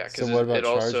day. Yeah, So because what about it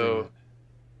charging also it?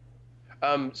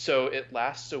 so it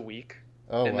lasts a week,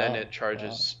 Oh, and then wow. it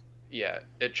Wow. charges. Yeah,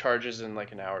 it charges in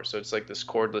like an hour. So it's like this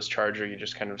cordless charger. You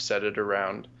just kind of set it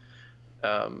around,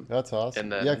 um, That's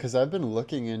and awesome. Yeah, then because I've been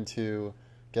looking into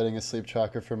getting a sleep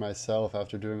tracker for myself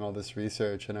after doing all this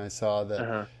research, and I saw that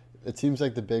uh-huh. it seems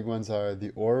like the big ones are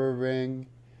the Aura Ring,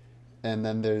 and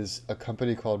then there's a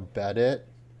company called Bedit,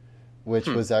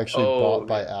 which Hmm. was actually Oh bought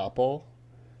by yeah. Apple,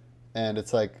 and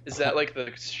it's like, Is that like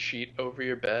the sheet over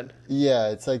your bed? yeah,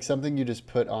 it's like something you just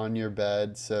put on your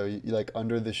bed, so you like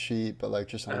under the sheet, but like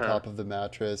just on Uh-huh. top of the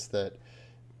mattress that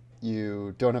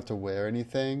you don't have to wear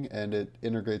anything, and it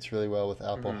integrates really well with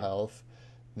Apple Hmm. Health.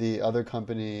 The other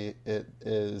company, it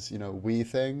is, We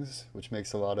Things, which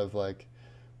makes a lot of like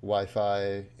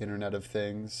Wi-Fi, Internet of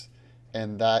Things,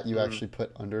 and that you Hmm. actually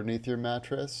put underneath your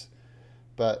mattress.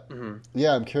 But Hmm.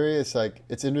 yeah, I'm curious, like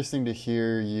it's interesting to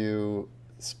hear you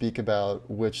speak about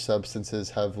which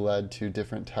substances have led to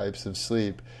different types of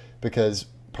sleep because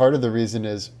part of the reason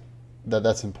is that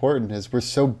that's important is we're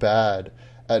so bad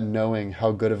at knowing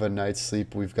how good of a night's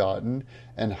sleep we've gotten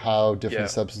and how different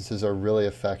Yeah. substances are really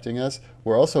affecting us.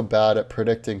 We're also bad at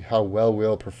predicting how well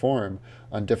we'll perform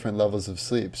on different levels of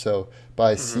sleep. So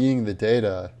by Hmm. seeing the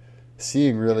data,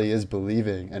 seeing Yeah. really is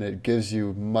believing, and it gives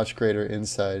you much greater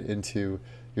insight into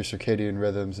your circadian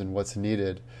rhythms and what's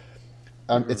needed.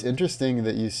 It's Hmm. interesting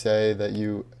that you say that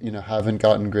you haven't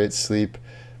gotten great sleep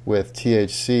with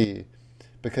THC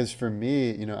because for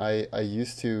me, I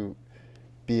used to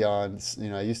be on,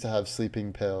 I used to have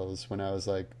sleeping pills when I was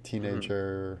like Hmm. teenager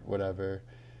or whatever.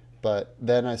 But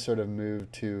then I sort of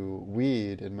moved to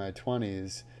weed in my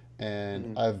 20s and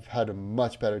Hmm. I've had a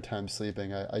much better time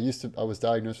sleeping. I was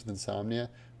diagnosed with insomnia.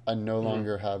 I no Hmm.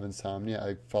 longer have insomnia.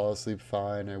 I fall asleep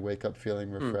fine. I wake up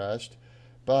feeling Hmm. refreshed.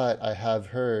 But I have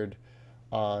heard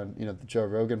on, the Joe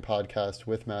Rogan podcast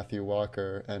with Matthew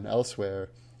Walker and elsewhere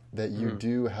that you Hmm.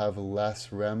 do have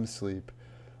less REM sleep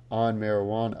on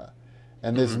marijuana.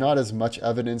 And there's Hmm. not as much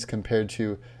evidence compared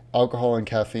to alcohol and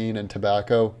caffeine and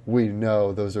tobacco. We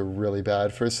know those are really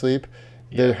bad for sleep.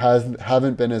 There Yeah.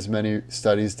 haven't been as many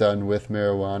studies done with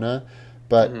marijuana,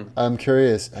 but Hmm. I'm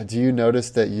curious, do you notice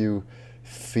that you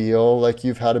feel like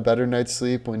you've had a better night's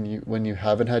sleep when you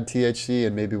haven't had THC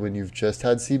and maybe when you've just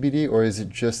had CBD, or is it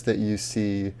just that you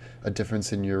see a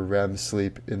difference in your REM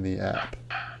sleep in the app?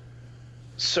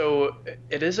 So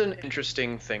it is an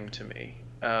interesting thing to me.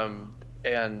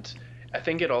 And I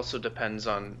think it also depends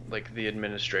on like the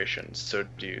administration. So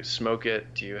do you smoke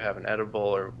it? Do you have an edible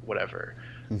or whatever?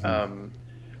 Hmm. Um,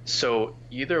 so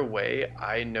either way,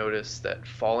 I notice that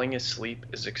falling asleep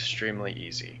is extremely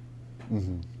easy.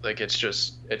 Hmm. Like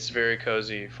it's very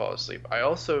cozy, fall asleep. I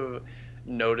also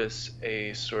notice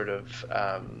a sort of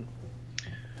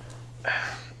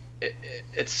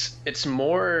it's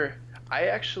more. I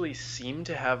actually seem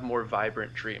to have more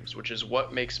vibrant dreams, which is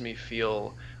what makes me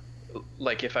feel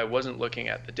like if I wasn't looking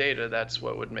at the data, that's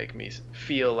what would make me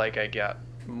feel like I got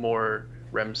more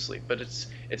REM sleep. But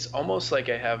it's almost like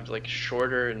I have like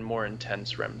shorter and more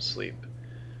intense REM sleep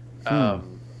Hmm.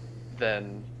 um,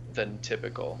 than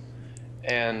typical.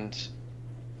 And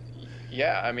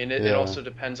yeah, I mean it Yeah. also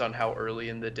depends on how early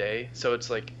in the day. So it's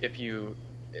like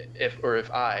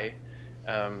if I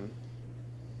um,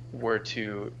 were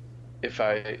to if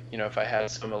I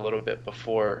had some a little bit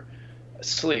before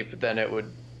sleep, then it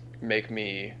would make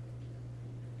me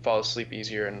fall asleep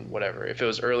easier and whatever. If it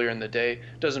was earlier in the day,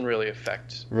 it doesn't really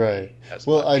affect Right. me as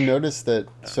Well, I much. noticed that.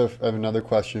 Um, So, I have another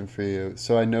question for you.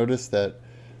 So, I noticed that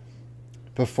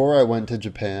before I went to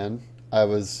Japan, I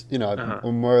was, uh-huh.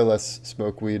 I more or less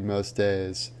smoke weed most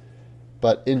days.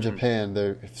 But in Hmm. Japan,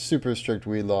 they're super strict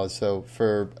weed laws. So,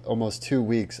 for almost 2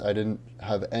 weeks, I didn't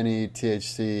have any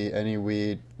THC, any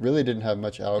weed. Really didn't have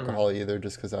much Hmm. alcohol either,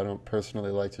 just because I don't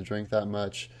personally like to drink that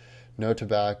much. No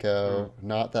tobacco,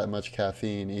 not that much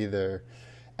caffeine either.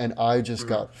 And I just Hmm.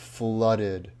 got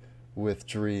flooded with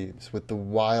dreams, with the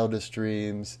wildest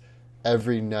dreams.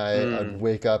 every night I'd Mm.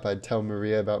 wake up, I'd tell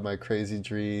Maria about my crazy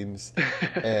dreams,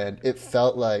 and it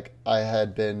felt like I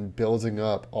had been building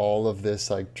up all of this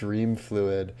like dream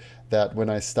fluid that when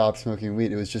I stopped smoking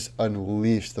weed, it was just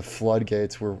unleashed. The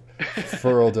floodgates were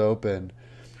furled open.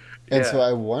 And so Yeah.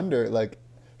 I wonder, like,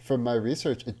 from my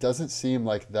research, it doesn't seem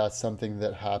like that's something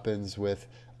that happens with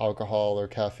alcohol or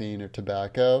caffeine or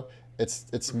tobacco.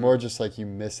 It's Hmm. more just like you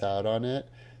miss out on it.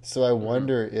 So I Hmm.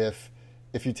 wonder if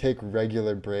you take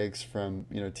regular breaks from,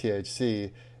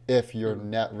 THC, if your Hmm.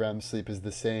 net REM sleep is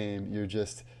the same, you're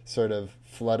just sort of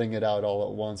flooding it out all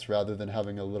at once rather than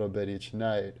having a little bit each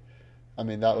night. I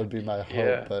mean, that would be my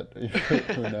hope, Yeah. but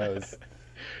who knows?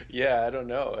 Yeah, I don't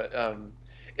know.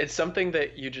 It's something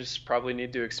that you just probably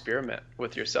need to experiment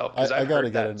with yourself because I I've gotta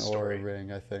heard get that an aura story.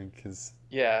 ring, I think, because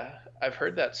Yeah, I've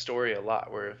heard that story a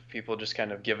lot where if people just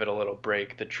kind of give it a little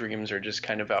break, the dreams are just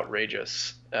kind of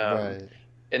outrageous. right.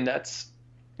 And that's,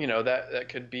 that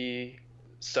could be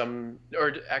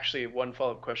or actually one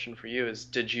follow-up question for you is,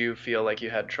 did you feel like you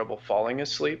had trouble falling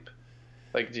asleep?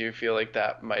 Like, do you feel like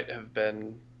that might have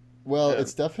been, Well, um,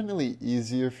 it's definitely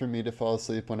easier for me to fall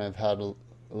asleep when I've had a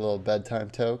little bedtime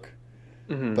toke,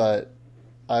 mhm. but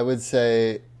I would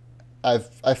say I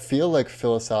feel like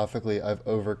philosophically I've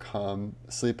overcome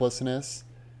sleeplessness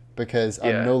because I'm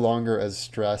Yeah, no longer as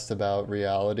stressed about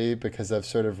reality because I've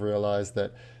sort of realized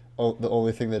that the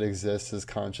only thing that exists is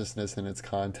consciousness and its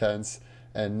contents,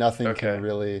 and nothing can okay.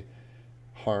 really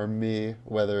harm me,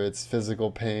 whether it's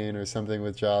physical pain or something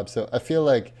with jobs. So I feel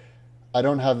like I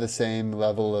don't have the same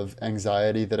level of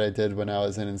anxiety that I did when I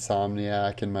was an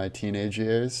insomniac in my teenage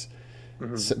years.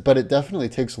 Hmm. So, but it definitely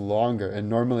takes longer. And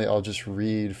normally I'll just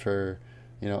read for,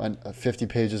 50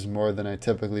 pages more than I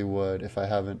typically would if I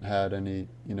haven't had any,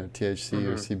 THC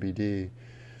or Hmm. CBD.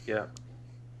 Yeah,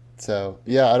 So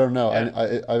yeah, I don't know. yeah.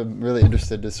 I'm really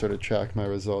interested to sort of track my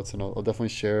results, and I'll definitely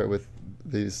share it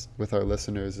with our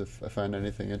listeners if I find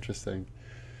anything interesting.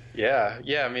 Yeah,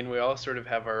 yeah. I mean, we all sort of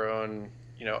have our own,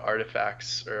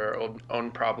 artifacts or our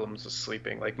own problems with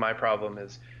sleeping. Like my problem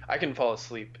is I can fall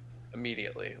asleep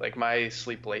immediately. Like my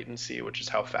sleep latency, which is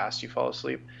how fast you fall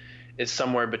asleep, is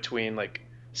somewhere between like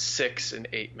 6 and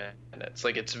 8 minutes.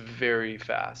 Like it's very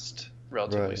fast,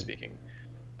 relatively Right. speaking.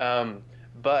 Um,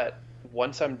 but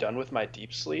once I'm done with my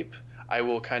deep sleep, I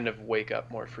will kind of wake up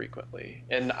more frequently.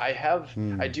 And I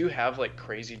Hmm. do have like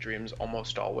crazy dreams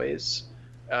almost always.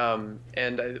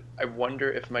 And I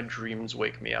wonder if my dreams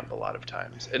wake me up a lot of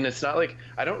times. And it's not like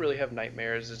I don't really have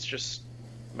nightmares. It's just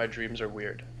my dreams are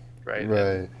weird, right?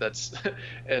 And Right. that's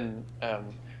and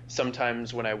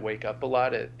sometimes when I wake up a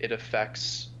lot, it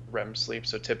affects REM sleep.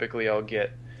 So typically I'll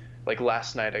get like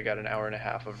last night I got an hour and a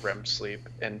half of REM sleep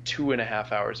and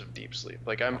 2.5 hours of deep sleep.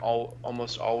 Like I'm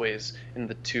almost always in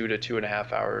the 2 to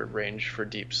 2.5 hour range for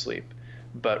deep sleep,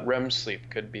 but REM sleep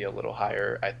could be a little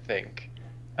higher, I think.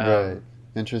 Right. Um,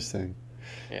 Interesting.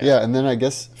 yeah. Yeah, and then I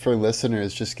guess for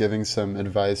listeners, just giving some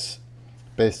advice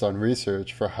based on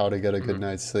research for how to get a good Hmm.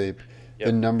 night's sleep.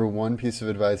 The Yep. number one piece of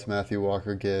advice Matthew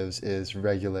Walker gives is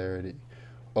regularity.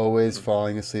 Always Hmm.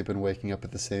 falling asleep and waking up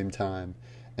at the same time.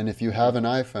 And if you have Hmm. an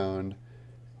iPhone,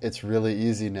 it's really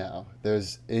easy now.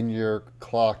 There's in your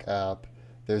clock app,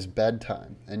 there's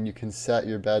bedtime, and you can set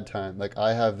your bedtime. Like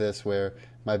I have this where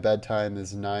my bedtime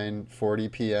is 9:40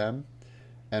 p.m.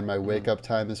 and my wake Hmm. up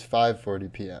time is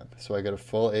 5:40 p.m. So I get a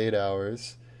full 8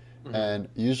 hours, Hmm. and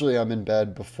usually I'm in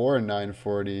bed before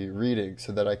 9:40 reading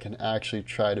so that I can actually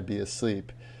try to be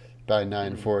asleep by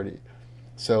Hmm. 9:40.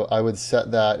 So I would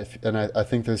set that and I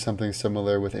think there's something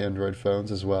similar with Android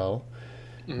phones as well.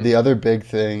 The Hmm. other big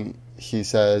thing he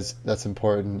says that's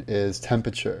important is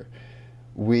temperature.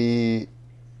 We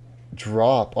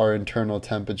drop our internal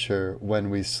temperature when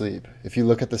we sleep. If you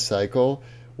look at the cycle,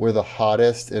 we're the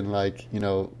hottest in like,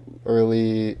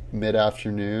 early mid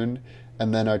afternoon,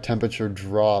 and then our temperature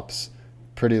drops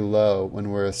pretty low when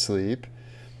we're asleep.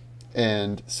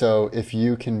 And so if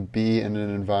you can be in an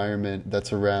environment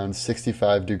that's around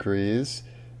 65 degrees,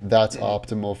 that's Hmm.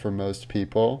 optimal for most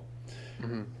people.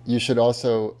 Hmm. You should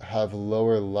also have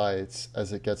lower lights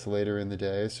as it gets later in the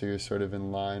day, so you're sort of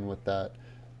in line with that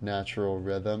natural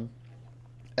rhythm.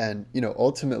 And,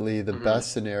 ultimately, the Hmm.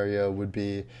 best scenario would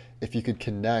be if you could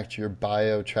connect your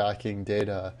bio tracking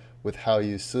data with how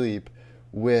you sleep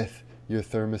with your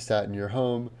thermostat in your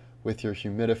home, with your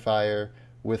humidifier,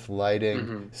 with lighting.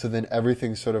 Hmm. So then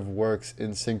everything sort of works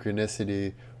in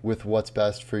synchronicity with what's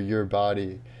best for your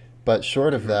body. But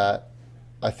short of Hmm. that,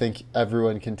 I think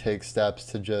everyone can take steps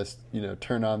to just,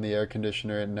 turn on the air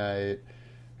conditioner at night,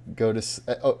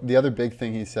 oh, the other big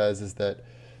thing he says is that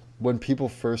when people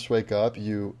first wake up,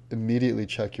 you immediately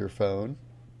check your phone.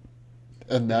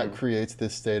 And that Hmm. creates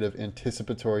this state of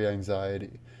anticipatory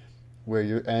anxiety where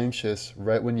you're anxious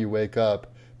right when you wake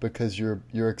up because you're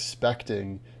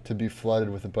expecting to be flooded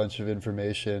with a bunch of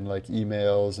information like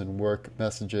emails and work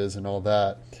messages and all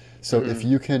that. So if Hmm.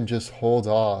 you can just hold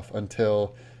off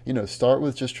until, start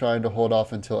with just trying to hold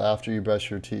off until after you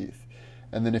brush your teeth.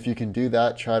 And then if you can do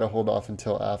that, try to hold off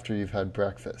until after you've had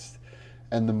breakfast.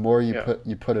 And the more Yeah.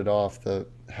 you put it off, the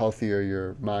healthier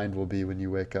your mind will be when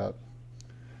you wake up.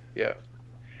 Yeah.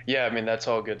 Yeah, I mean that's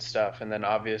all good stuff. And then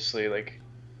obviously like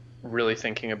really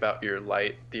thinking about your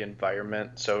light, the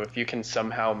environment. So if you can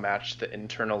somehow match the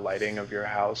internal lighting of your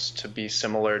house to be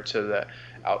similar to the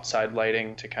outside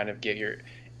lighting to kind of get your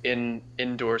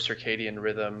indoor circadian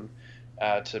rhythm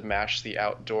to match the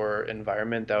outdoor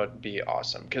environment, that would be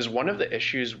awesome. Because one of the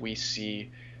issues we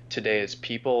see today is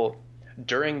people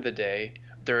during the day,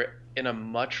 they're in a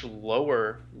much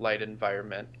lower light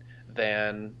environment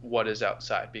than what is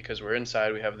outside because we're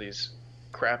inside, we have these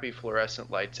crappy fluorescent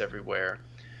lights everywhere,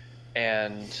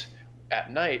 and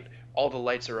at night all the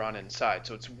lights are on inside,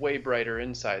 so it's way brighter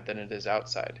inside than it is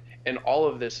outside. And all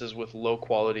of this is with low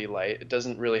quality light. It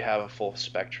doesn't really have a full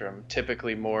spectrum,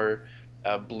 typically more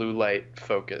blue light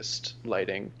focused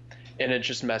lighting, and it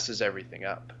just messes everything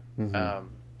up. Hmm.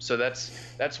 So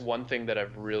that's one thing that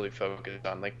I've really focused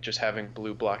on, like just having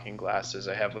blue blocking glasses.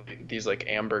 I have like, these like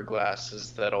amber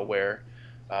glasses that I'll wear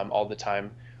all the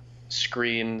time.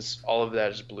 Screens, all of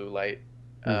that is blue light.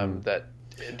 Hmm. That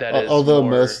that is Although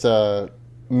more.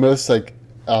 most like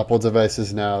Apple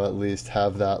devices now at least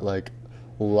have that like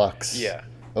lux Yeah,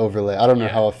 overlay. I don't know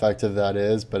yeah, how effective that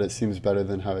is, but it seems better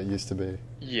than how it used to be.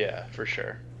 yeah, for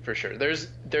sure, for sure.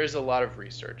 There's a lot of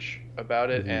research about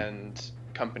it, Hmm. and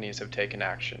companies have taken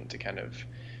action to kind of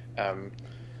um,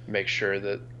 make sure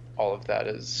that all of that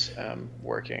is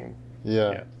working.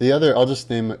 Yeah. Yeah. I'll just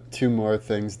name two more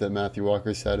things that Matthew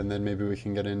Walker said, and then maybe we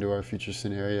can get into our future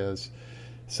scenarios.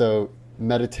 So,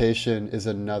 meditation is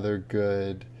another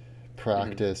good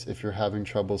Hmm. practice if you're having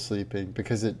trouble sleeping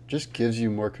because it just gives you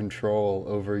more control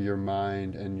over your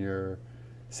mind and your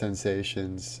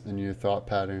sensations and your thought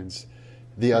patterns.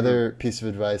 The Hmm. other piece of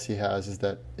advice he has is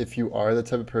that if you are the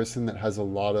type of person that has a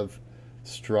lot of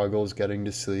struggles getting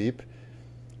to sleep,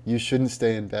 you shouldn't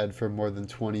stay in bed for more than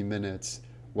 20 minutes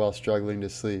while struggling to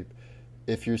sleep.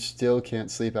 If you still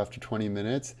can't sleep after 20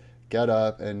 minutes, get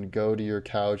up and go to your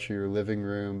couch or your living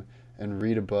room and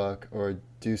read a book or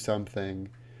do something,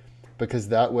 because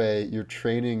that way you're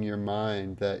training your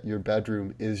mind that your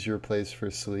bedroom is your place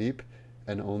for sleep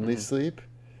and only Hmm. sleep.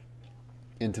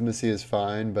 Intimacy is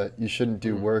fine, but you shouldn't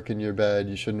do Hmm. work in your bed,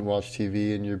 you shouldn't watch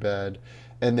TV in your bed.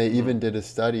 And they Hmm. even did a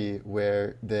study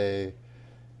where they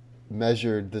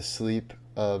measured the sleep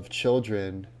of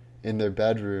children in their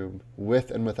bedroom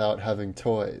with and without having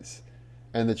toys.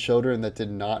 And the children that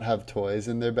did not have toys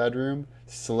in their bedroom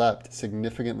slept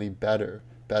significantly better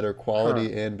Huh.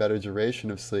 quality and better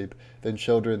duration of sleep than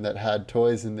children that had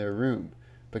toys in their room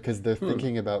because they're Hmm.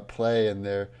 thinking about play and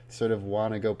they're sort of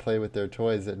want to go play with their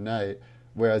toys at night.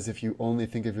 Whereas if you only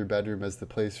think of your bedroom as the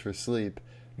place for sleep,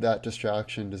 that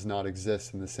distraction does not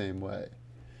exist in the same way.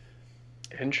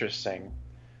 Interesting.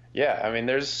 Yeah, I mean,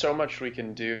 there's so much we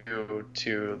can do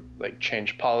to like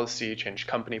change policy, change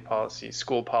company policy,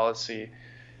 school policy.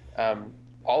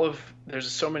 All of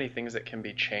there's so many things that can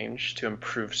be changed to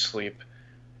improve sleep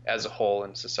as a whole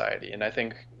in society. And I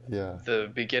think Yeah.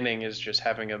 the beginning is just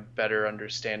having a better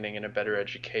understanding and a better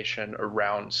education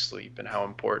around sleep and how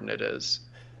important it is.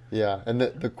 Yeah, and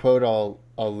the quote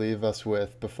I'll leave us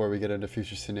with before we get into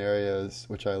future scenarios,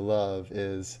 which I love,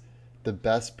 is the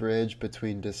best bridge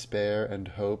between despair and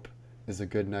hope is a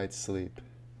good night's sleep.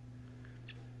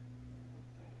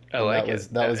 I And like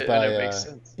it, that was and by it makes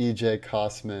sense. E.J.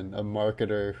 Kosman, a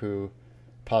marketer who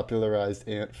popularized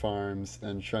ant farms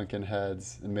and shrunken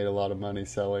heads and made a lot of money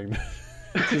selling.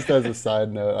 Just as a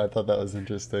side note, I thought that was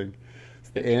interesting.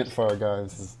 The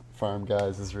Interesting. farm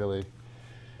guys is really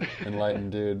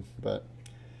enlightened dude. But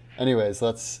anyways,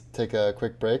 let's take a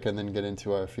quick break and then get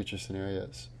into our future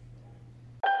scenarios.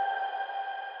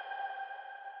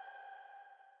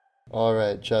 All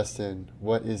right, Justin,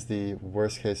 what is the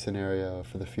worst case scenario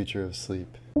for the future of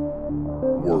sleep?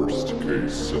 Worst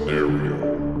case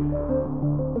scenario.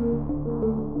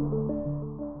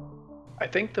 I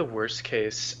think the worst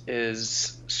case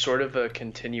is sort of a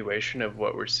continuation of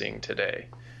what we're seeing today,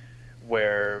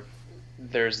 where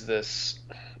there's this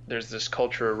there's this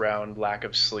culture around lack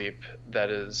of sleep that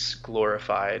is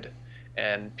glorified,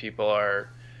 and people are,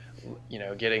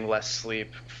 getting less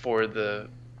sleep for the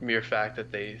mere fact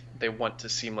that they want to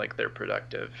seem like they're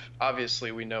productive.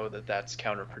 Obviously, we know that that's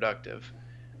counterproductive.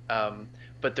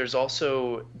 But there's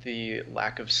also the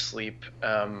lack of sleep,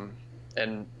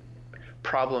 and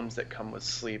problems that come with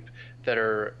sleep that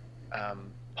are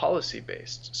policy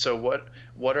based. So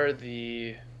what are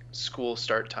the school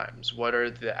start times? What are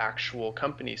the actual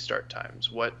company start times?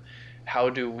 How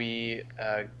do we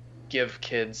give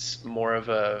kids more of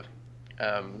a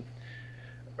um,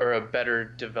 or a better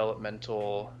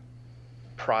developmental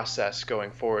process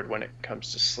going forward when it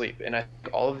comes to sleep? And I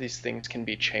think all of these things can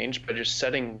be changed by just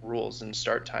setting rules and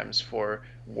start times for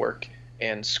work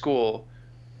and school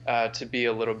to be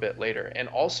a little bit later, and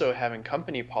also having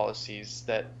company policies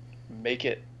that make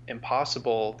it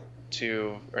impossible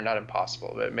to, or not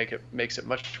impossible, but makes it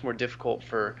much more difficult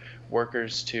for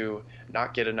workers to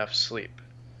not get enough sleep.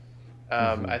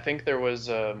 Hmm. I think there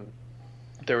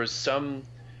was some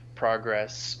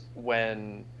progress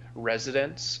when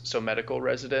residents, so medical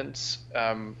residents,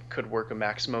 could work a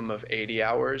maximum of 80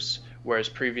 hours, whereas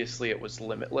previously it was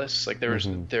limitless. Like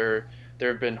Hmm. there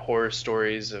have been horror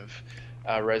stories of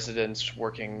residents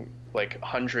working like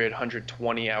 100,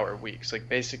 120-hour weeks. Like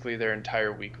basically their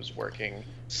entire week was working,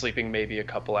 sleeping maybe a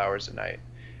couple hours a night.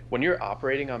 When you're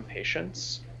operating on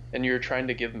patients and you're trying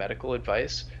to give medical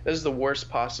advice, this is the worst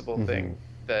possible Hmm. thing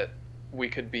that we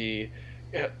could be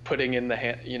putting in the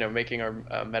hand, making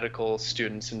our medical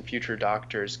students and future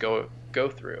doctors go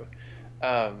through.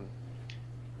 Um,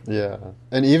 Yeah.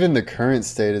 And even the current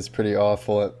state is pretty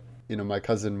awful. My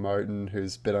cousin Martin,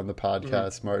 who's been on the mhm,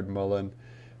 podcast, Martin Mullen,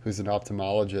 who's an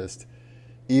ophthalmologist,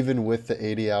 even with the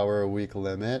 80-hour a week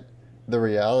limit, the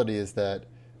reality is that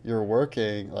you're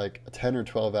working like a 10 or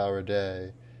 12-hour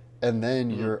day, and then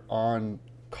mhm, you're on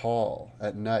call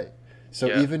at night.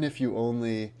 So yeah. even if you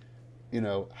only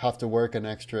have to work an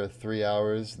extra 3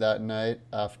 hours that night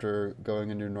after going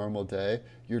in your normal day,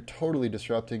 you're totally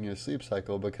disrupting your sleep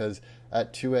cycle because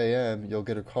at 2 a.m. you'll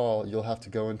get a call, you'll have to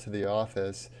go into the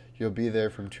office, you'll be there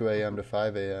from 2 a.m. to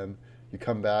 5 a.m. You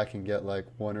come back and get like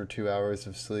 1 or 2 hours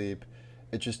of sleep.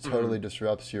 It just totally Mhm,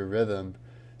 disrupts your rhythm.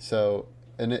 So,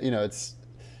 and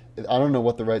I don't know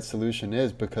what the right solution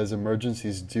is because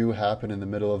emergencies do happen in the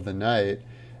middle of the night,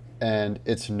 and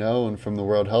it's known from the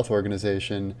World Health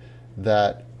Organization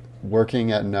that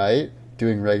working at night,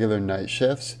 doing regular night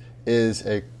shifts, is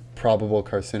a probable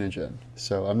carcinogen.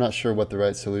 So I'm not sure what the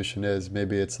right solution is.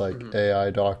 Maybe it's like mhm. AI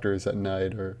doctors at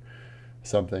night or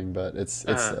something, but it's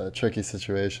Uh-huh. a tricky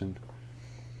situation.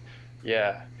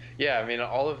 Yeah. Yeah, I mean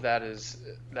all of that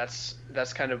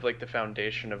that's kind of like the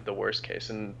foundation of the worst case,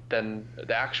 and then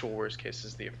the actual worst case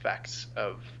is the effects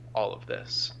of all of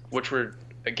this, which we're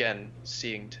again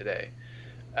seeing today,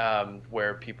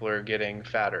 where people are getting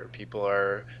fatter, people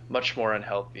are much more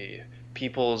unhealthy,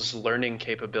 people's learning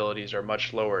capabilities are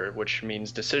much lower, which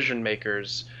means decision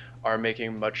makers are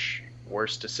making much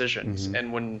worse decisions. Hmm.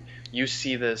 And when you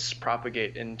see this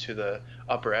propagate into the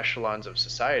upper echelons of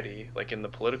society, like in the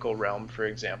political realm, for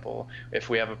example, if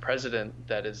we have a president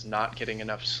that is not getting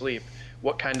enough sleep,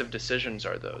 what kind of decisions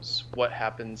are those? What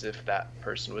happens if that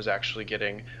person was actually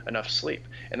getting enough sleep?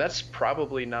 And that's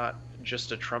probably not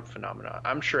just a Trump phenomenon.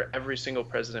 I'm sure every single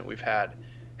president we've had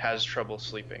has trouble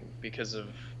sleeping because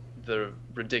of the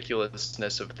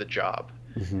ridiculousness of the job.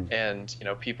 Hmm. And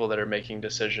people that are making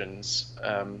decisions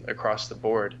across the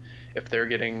board, if they're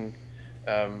getting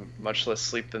much less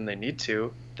sleep than they need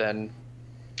to, then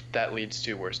that leads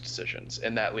to worse decisions,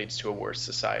 and that leads to a worse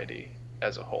society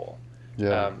as a whole.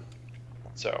 Yeah. Um,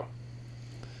 so,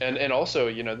 and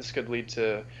also, this could lead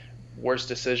to worse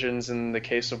decisions in the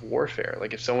case of warfare.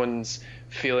 Like if someone's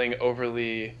feeling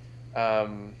overly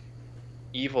um,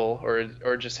 evil,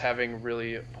 or just having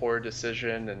really poor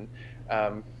decision, and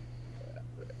um,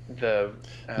 the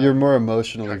You're um, more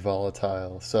emotionally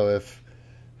volatile. So if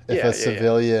a yeah, yeah,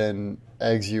 yeah, civilian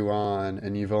eggs you on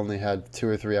and you've only had 2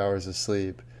 or 3 hours of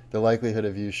sleep, the likelihood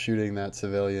of you shooting that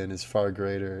civilian is far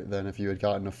greater than if you had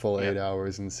gotten a full yeah, 8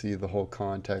 hours and see the whole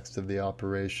context of the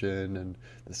operation and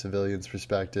the civilian's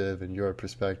perspective and your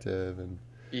perspective. And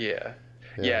yeah.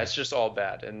 Yeah, yeah, it's just all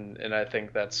bad, and I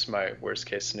think that's my worst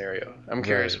case scenario. I'm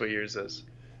curious right. what yours is.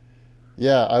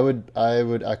 Yeah, I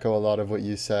would echo a lot of what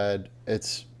you said.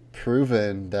 It's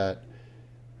proven that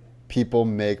people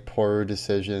make poorer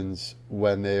decisions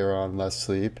when they are on less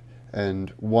sleep. And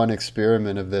one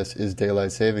experiment of this is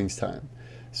daylight savings time.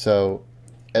 So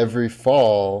Mm-hmm, every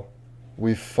fall,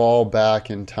 we fall back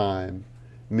in time,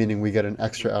 meaning we get an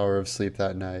extra mm-hmm, hour of sleep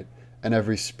that night. And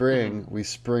every mm-hmm, spring, we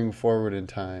spring forward in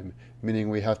time, meaning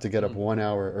we have to get up mm-hmm, 1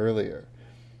 hour earlier.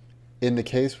 In the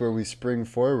case where we spring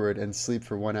forward and sleep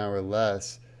for 1 hour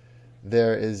less,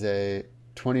 there is a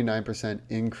 29%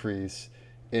 increase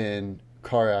in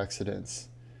car accidents,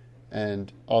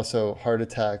 and also heart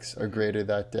attacks are mm-hmm, greater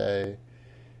that day.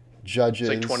 It's like Judges,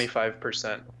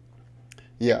 25%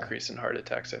 yeah, increase in heart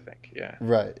attacks, I think. Yeah.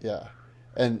 right, yeah.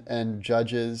 And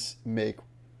judges make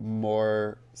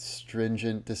more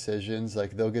stringent decisions.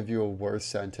 Like they'll give you a worse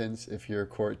sentence if your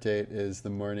court date is the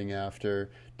morning after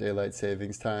daylight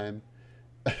savings time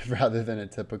rather than a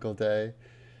typical day.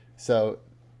 So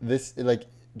this, like,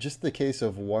 just the case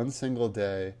of one single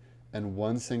day and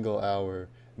one single hour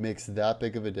makes that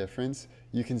big of a difference.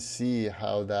 You can see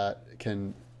how that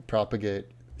can propagate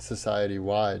society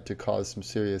wide to cause some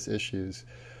serious issues.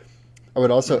 I would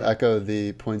also echo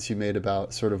the points you made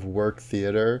about sort of work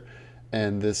theater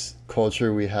and this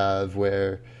culture we have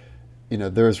where,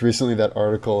 there was recently that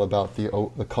article about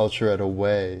the culture at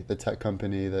Away, the tech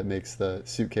company that makes the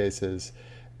suitcases.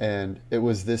 And it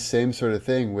was this same sort of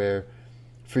thing where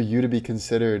for you to be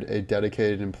considered a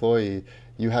dedicated employee,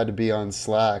 you had to be on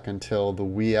Slack until the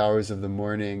wee hours of the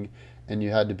morning, and you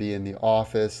had to be in the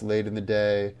office late in the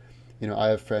day. I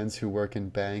have friends who work in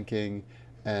banking,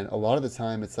 and a lot of the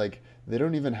time it's like they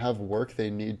don't even have work they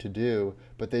need to do,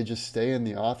 but they just stay in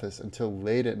the office until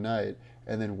late at night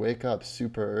and then wake up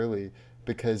super early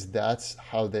because that's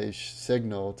how they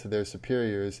signal to their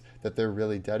superiors that they're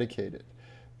really dedicated.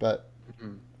 But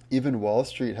even Wall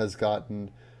Street has gotten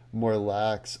more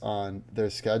lax on their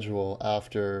schedule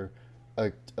after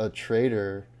a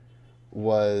trader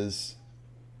was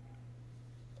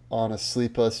on a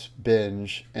sleepless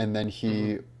binge, and then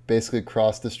he basically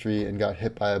crossed the street and got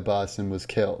hit by a bus and was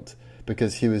killed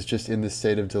because he was just in this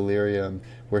state of delirium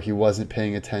where he wasn't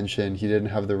paying attention, he didn't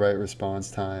have the right response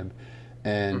time,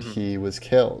 and he was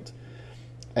killed.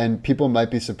 And people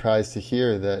might be surprised to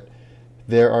hear that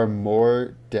there are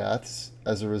more deaths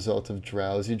as a result of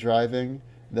drowsy driving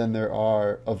than there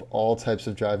are of all types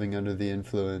of driving under the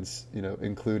influence,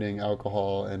 including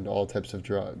alcohol and all types of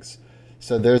drugs.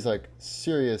 So there's like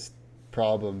serious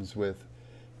problems with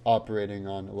operating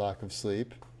on a lack of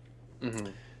sleep.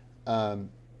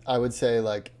 I would say,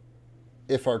 like,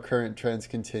 if our current trends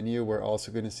continue, we're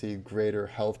also going to see greater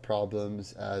health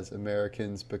problems as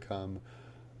Americans become,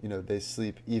 they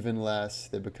sleep even less,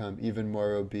 they become even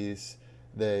more obese,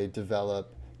 they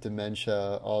develop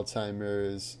dementia,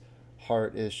 Alzheimer's,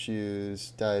 heart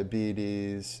issues,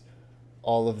 diabetes,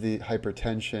 all of the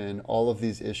hypertension, all of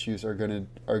these issues are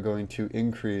going to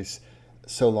increase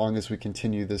so long as we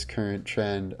continue this current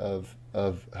trend of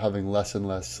having less and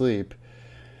less sleep.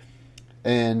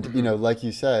 And like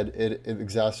you said, it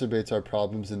exacerbates our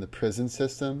problems in the prison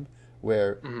system,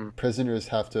 where prisoners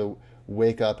have to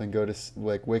wake up and go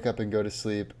to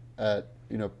sleep at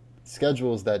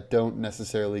schedules that don't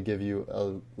necessarily give you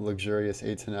a luxurious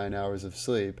 8 to 9 hours of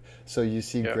sleep. So you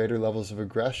see greater levels of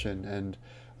aggression and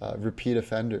repeat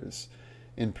offenders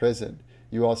in prison.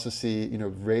 You also see,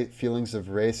 feelings of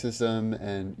racism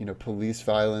and, police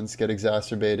violence get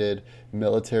exacerbated,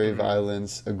 military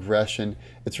violence, aggression.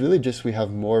 It's really just we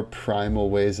have more primal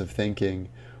ways of thinking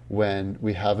when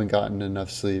we haven't gotten enough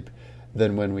sleep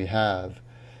than when we have.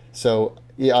 So,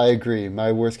 yeah, I agree.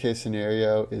 My worst case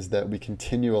scenario is that we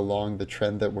continue along the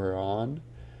trend that we're on.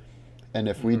 And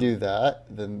if we do that,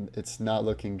 then it's not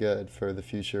looking good for the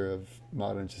future of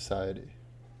modern society.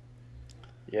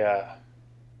 Yeah.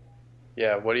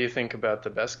 Yeah, what do you think about the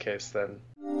best case then?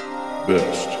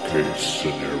 Best case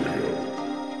scenario.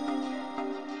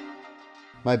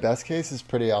 My best case is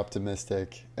pretty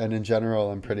optimistic, and in general,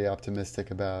 I'm pretty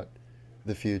optimistic about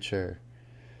the future.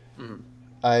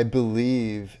 I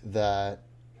believe that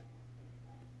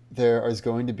there is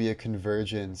going to be a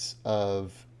convergence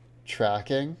of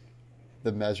tracking,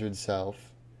 the measured self,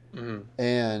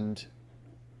 and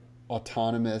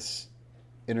autonomous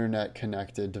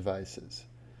internet-connected devices.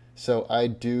 So I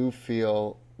do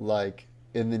feel like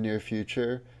in the near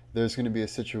future, there's going to be a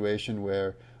situation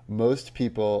where most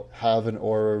people have an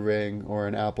Oura Ring or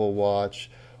an Apple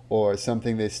Watch or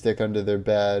something they stick under their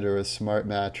bed or a smart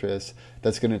mattress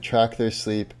that's going to track their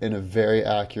sleep in a very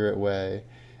accurate way.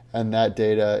 And that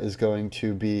data is going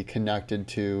to be connected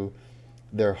to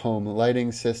their home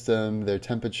lighting system, their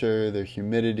temperature, their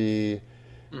humidity,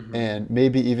 and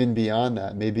maybe even beyond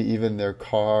that. Maybe even their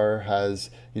car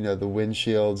has, the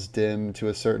windshields dim to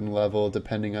a certain level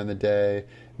depending on the day.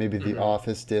 Maybe the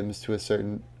office dims to a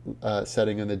certain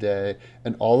setting in the day.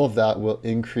 And all of that will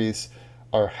increase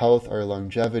our health, our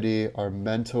longevity, our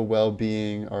mental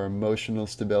well-being, our emotional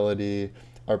stability,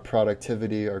 our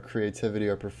productivity, our creativity,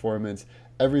 our performance.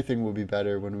 Everything will be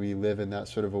better when we live in that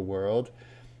sort of a world.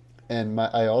 And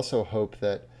I also hope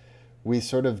that we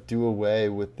sort of do away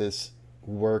with this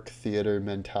work theater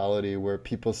mentality where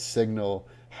people signal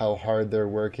how hard they're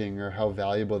working or how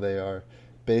valuable they are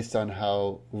based on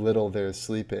how little they're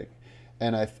sleeping.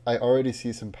 And I already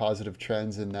see some positive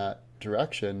trends in that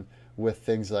direction with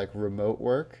things like remote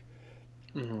work.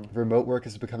 Remote work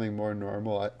is becoming more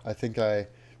normal. I think I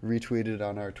retweeted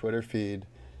on our Twitter feed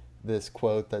this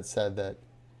quote that said that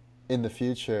in the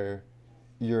future,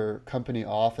 your company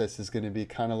office is going to be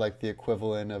kind of like the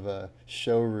equivalent of a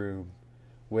showroom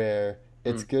where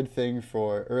it's a good thing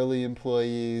for early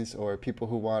employees or people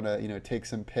who want to, take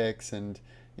some pics and,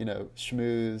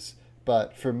 schmooze.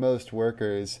 But for most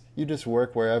workers, you just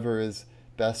work wherever is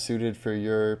best suited for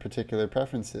your particular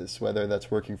preferences, whether that's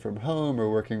working from home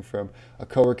or working from a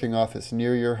co-working office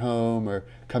near your home or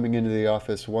coming into the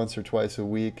office once or twice a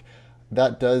week.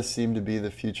 That does seem to be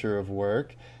the future of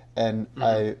work. And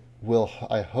I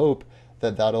hope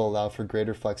that that'll allow for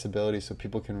greater flexibility so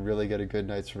people can really get a good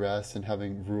night's rest, and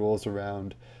having rules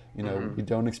around, we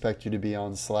don't expect you to be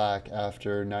on Slack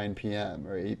after 9 p.m.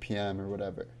 or 8 p.m. or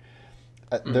whatever.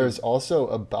 There's also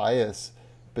a bias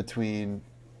between,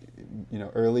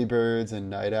 early birds and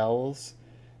night owls,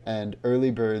 and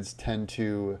early birds tend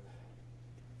to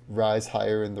rise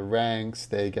higher in the ranks.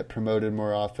 They get promoted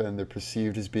more often. They're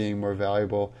perceived as being more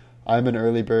valuable. I'm an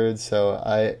early bird, so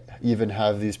I even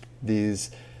have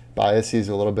these biases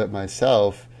a little bit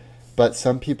myself, but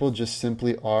some people just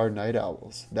simply are night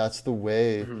owls. That's the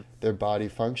way their body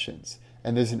functions.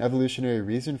 And there's an evolutionary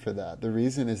reason for that. The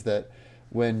reason is that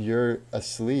when you're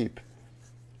asleep,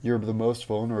 you're the most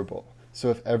vulnerable. So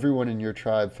if everyone in your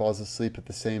tribe falls asleep at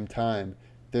the same time,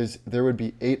 there would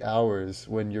be 8 hours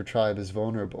when your tribe is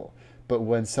vulnerable. But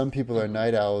when some people are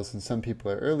night owls and some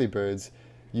people are early birds,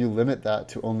 you limit that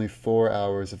to only 4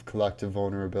 hours of collective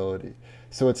vulnerability.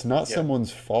 So it's not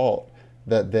someone's fault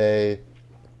that they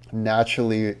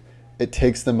naturally, it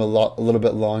takes them a little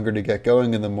bit longer to get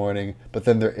going in the morning, but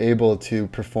then they're able to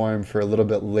perform for a little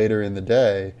bit later in the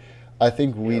day. I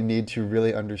think we need to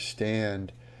really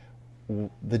understand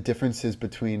the differences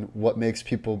between what makes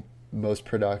people most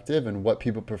productive and what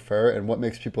people prefer and what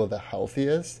makes people the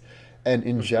healthiest. And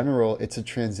in general, it's a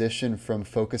transition from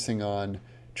focusing on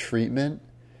treatment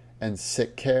and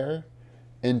sick care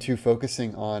into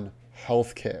focusing on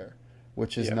health care,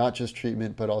 which is not just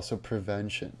treatment, but also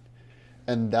prevention.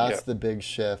 And that's the big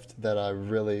shift that I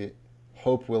really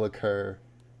hope will occur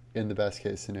in the best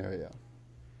case scenario.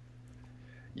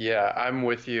 Yeah, I'm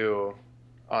with you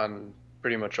on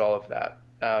pretty much all of that.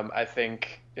 I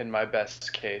think in my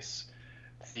best case,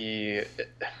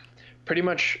 pretty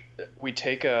much we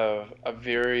take a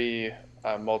very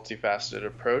multifaceted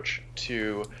approach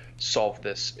to solve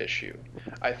this issue.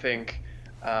 I think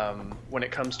when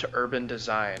it comes to urban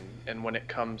design and when it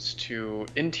comes to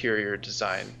interior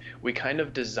design, we kind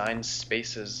of design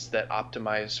spaces that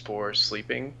optimize for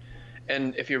sleeping.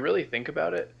 And if you really think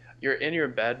about it, you're in your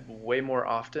bed way more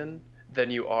often than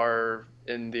you are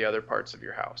in the other parts of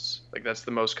your house. Like that's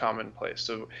the most common place.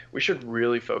 So we should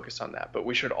really focus on that. But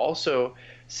we should also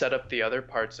set up the other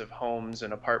parts of homes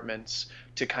and apartments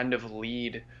to kind of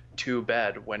lead to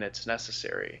bed when it's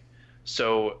necessary.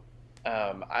 So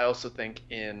I also think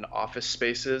in office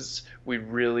spaces, we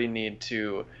really need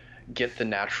to get the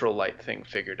natural light thing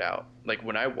figured out. Like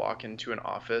when I walk into an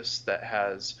office that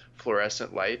has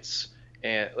fluorescent lights,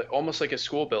 and almost like a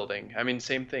school building. I mean,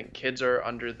 same thing. Kids are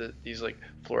under these like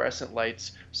fluorescent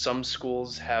lights. Some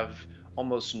schools have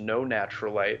almost no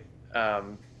natural light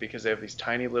because they have these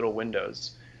tiny little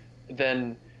windows.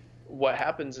 Then what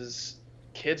happens is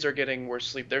kids are getting worse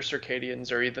sleep. Their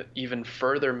circadians are even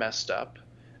further messed up.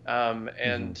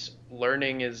 And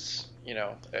learning is,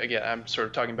 again, I'm sort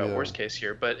of talking about worst case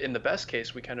here, but in the best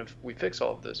case, we fix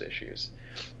all of those issues.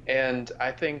 And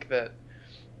I think that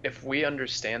if we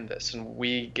understand this and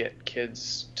we get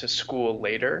kids to school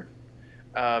later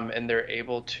and they're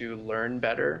able to learn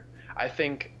better, I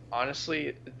think,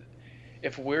 honestly,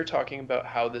 if we're talking about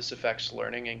how this affects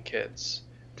learning in kids,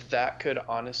 that could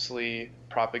honestly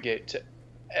propagate to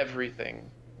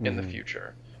everything in the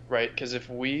future, right? Because if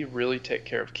we really take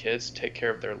care of kids, take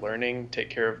care of their learning, take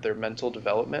care of their mental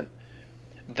development,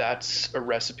 that's a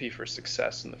recipe for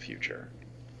success in the future.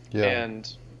 Yeah.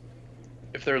 And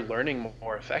if they're learning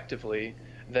more effectively,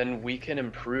 then we can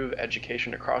improve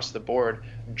education across the board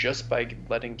just by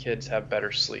letting kids have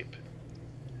better sleep.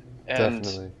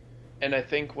 Definitely. And I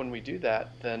think when we do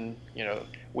that, then,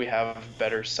 we have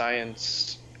better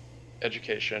science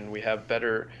education. We have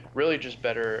better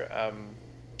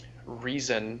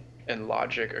reason and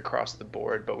logic across the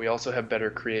board, but we also have better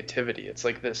creativity. It's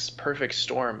like this perfect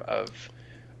storm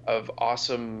of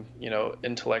awesome,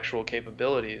 intellectual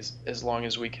capabilities, as long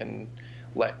as we can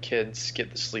let kids get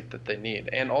the sleep that they need,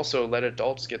 and also let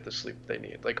adults get the sleep they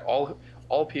need. Like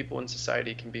all people in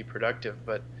society can be productive,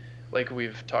 but like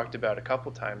we've talked about a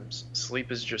couple times,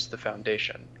 sleep is just the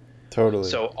foundation. Totally.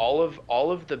 So all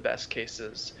of the best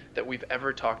cases that we've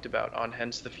ever talked about on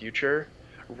Hence the Future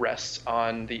rests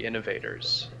on the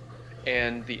innovators.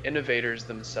 And the innovators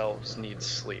themselves need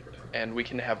sleep. And we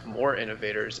can have more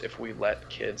innovators if we let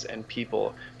kids and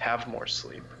people have more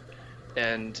sleep.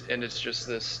 And it's just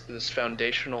this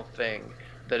foundational thing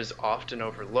that is often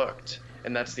overlooked.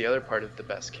 And that's the other part of the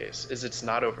best case, is it's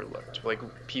not overlooked. Like,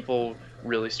 people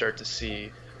really start to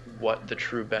see what the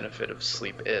true benefit of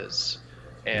sleep is.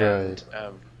 Right.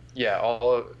 And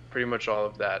yeah, pretty much all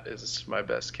of that is my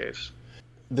best case.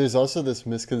 There's also this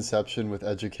misconception with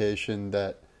education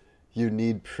that you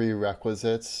need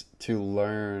prerequisites to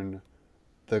learn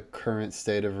the current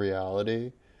state of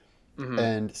reality. Hmm.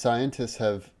 And scientists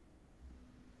have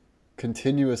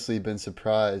continuously been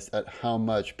surprised at how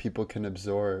much people can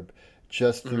absorb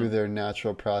just through Hmm. their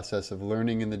natural process of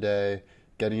learning in the day,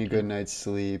 getting a good night's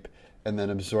sleep, and then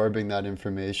absorbing that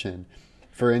information.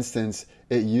 For instance,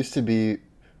 it used to be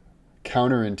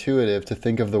counterintuitive to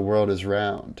think of the world as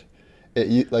round.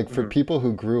 Like for Hmm. people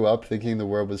who grew up thinking the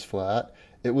world was flat,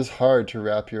 it was hard to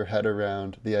wrap your head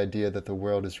around the idea that the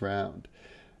world is round.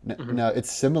 Hmm. Now,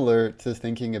 it's similar to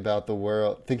thinking about the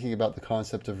world, thinking about the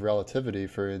concept of relativity,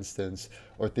 for instance,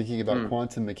 or thinking about Hmm.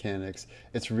 quantum mechanics.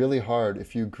 It's really hard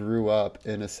if you grew up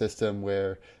in a system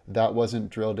where that wasn't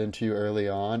drilled into you early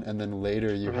on, and then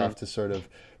later you Hmm. have to sort of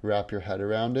wrap your head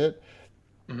around it.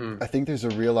 Hmm. I think there's a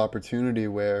real opportunity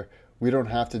where we don't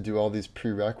have to do all these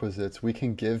prerequisites. We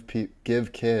can give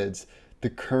kids the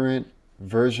current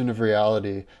version of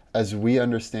reality as we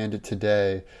understand it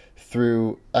today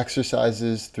through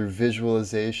exercises, through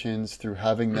visualizations, through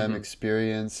having them Hmm.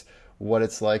 experience what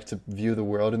it's like to view the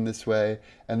world in this way.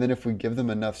 And then if we give them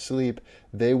enough sleep,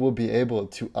 they will be able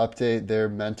to update their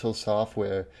mental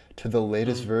software to the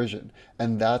latest Hmm. version.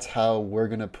 And that's how we're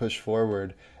going to push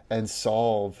forward and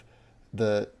solve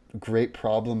the great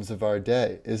problems of our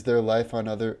day. Is there life on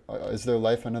other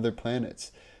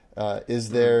planets? Is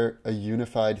Hmm. there a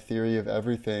unified theory of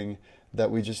everything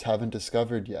that we just haven't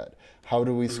discovered yet? How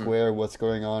do we Hmm. square what's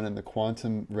going on in the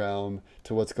quantum realm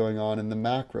to what's going on in the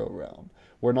macro realm?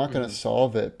 We're not going to Hmm.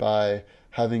 solve it by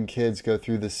having kids go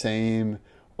through the same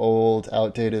old,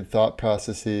 outdated thought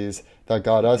processes that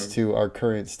got us Hmm. to our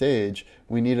current stage.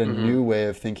 We need a Hmm. new way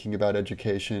of thinking about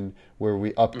education where we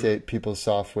Hmm. update people's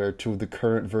software to the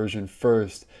current version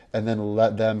first and then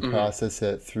let them Hmm. process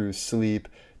it through sleep,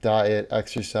 diet,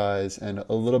 exercise, and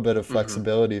a little bit of Hmm.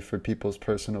 flexibility for people's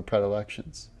personal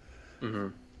predilections. Hmm.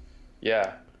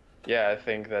 Yeah. Yeah, I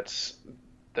think that's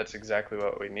exactly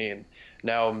what we need.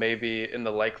 Now, maybe in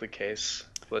the likely case,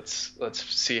 let's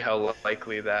see how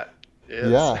likely that is.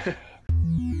 Yeah,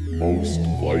 Most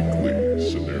likely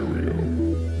scenario.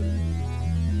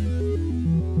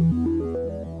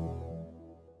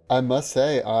 I must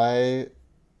say, I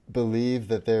believe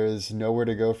that there is nowhere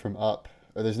to go from up,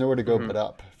 or there's nowhere to go Hmm. but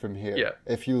up from Yeah. here.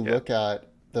 If you Yeah. look at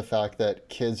the fact that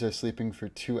kids are sleeping for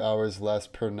 2 hours less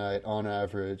per night on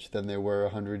average than they were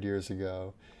 100 years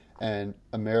ago, and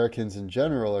Americans in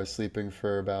general are sleeping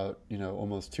for about,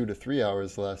 almost 2 to 3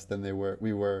 hours less than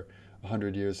we were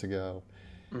 100 years ago.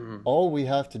 Hmm. All we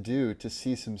have to do to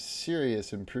see some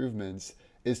serious improvements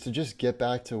is to just get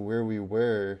back to where we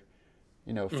were,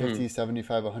 Hmm. 50,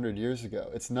 75, 100 years ago.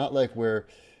 It's not like we're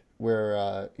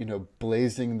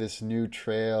blazing this new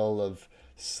trail of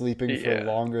sleeping for Yeah.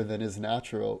 longer than is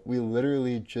natural. We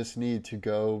literally just need to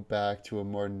go back to a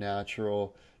more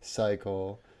natural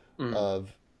cycle Hmm.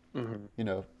 of, Hmm.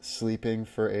 sleeping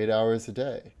for 8 hours a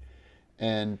day.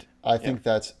 And I Yeah. think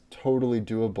that's totally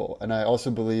doable. And I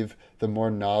also believe the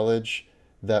more knowledge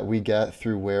that we get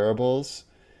through wearables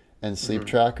and sleep Hmm.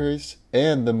 trackers,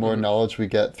 and the more Hmm. knowledge we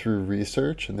get through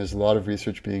research, and there's a lot of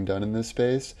research being done in this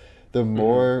space, the Hmm.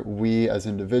 more we as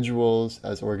individuals,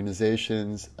 as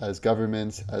organizations, as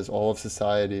governments, as all of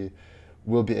society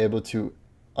will be able to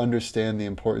understand the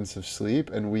importance of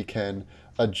sleep, and we can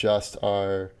adjust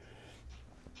our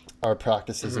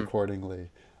practices Hmm. accordingly.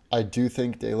 I do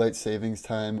think daylight savings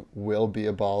time will be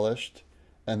abolished,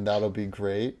 and that'll be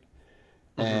great.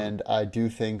 Hmm. And I do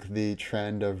think the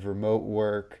trend of remote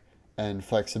work and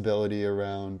flexibility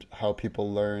around how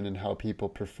people learn and how people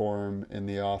perform in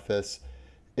the office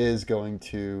is going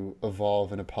to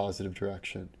evolve in a positive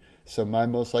direction. So, my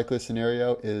most likely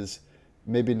scenario is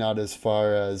maybe not as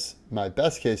far as my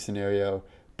best case scenario,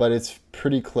 but it's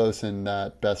pretty close in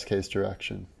that best case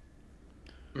direction.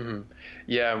 Hmm.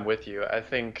 Yeah, I'm with you. I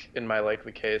think in my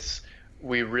likely case,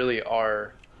 we really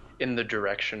are in the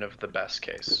direction of the best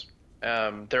case.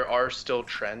 There are still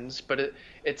trends, but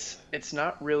it's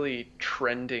not really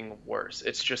trending worse.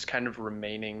 It's just kind of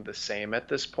remaining the same at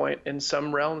this point in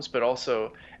some realms, but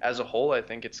also as a whole, I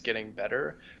think it's getting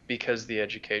better because the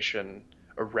education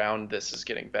around this is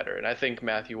getting better. And I think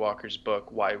Matthew Walker's book,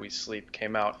 Why We Sleep,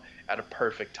 came out at a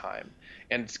perfect time,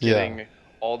 and it's getting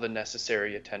all the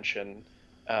necessary attention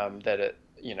that it,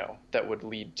 that would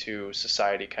lead to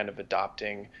society kind of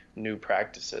adopting new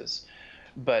practices.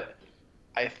 But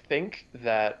I think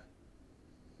that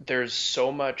there's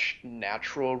so much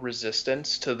natural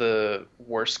resistance to the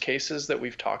worst cases that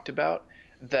we've talked about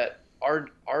that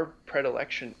our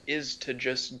predilection is to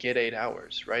just get 8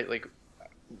 hours, right? Like,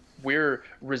 we're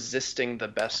resisting the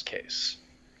best case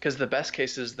because the best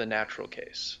case is the natural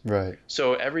case. Right.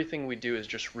 So everything we do is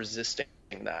just resisting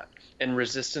that, and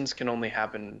resistance can only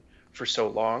happen for so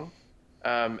long.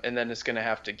 And then it's going to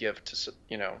have to give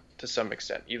to some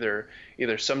extent. Either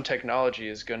some technology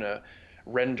is going to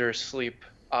render sleep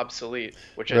obsolete,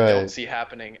 which I don't see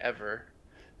happening ever.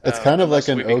 It's kind of like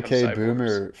an okay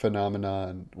boomer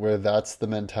phenomenon where that's the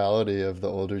mentality of the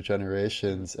older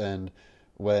generations. And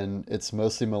when it's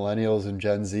mostly millennials and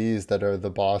Gen Zs that are the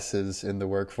bosses in the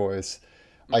workforce,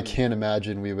 I can't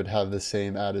imagine we would have the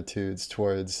same attitudes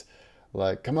towards,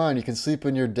 like, come on, you can sleep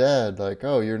when you're dead. Like,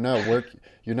 oh, you're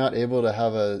not able to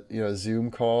have a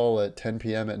Zoom call at 10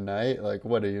 p.m. at night. Like,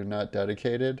 what, are you not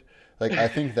dedicated? Like, I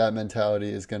think that mentality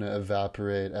is going to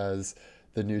evaporate as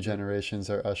the new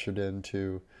generations are ushered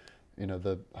into,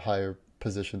 the higher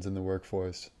positions in the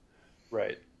workforce.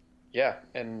 Right. Yeah,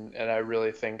 and I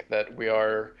really think that we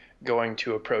are going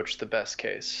to approach the best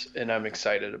case, and I'm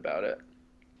excited about it.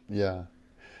 Yeah.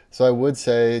 So I would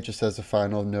say, just as a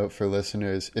final note for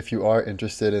listeners, if you are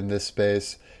interested in this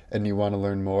space and you want to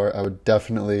learn more, I would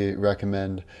definitely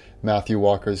recommend Matthew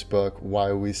Walker's book,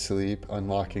 Why We Sleep,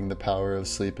 Unlocking the Power of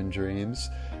Sleep and Dreams.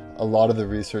 A lot of the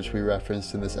research we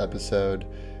referenced in this episode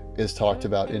is talked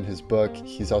about in his book.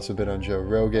 He's also been on Joe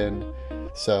Rogan.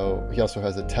 So he also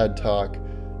has a TED Talk.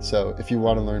 So if you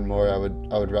want to learn more, I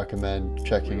would recommend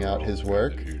checking out his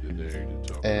work.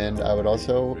 And I would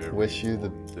also wish you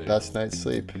the best night's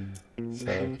sleep.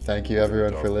 So thank you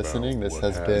everyone for listening. This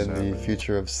has been the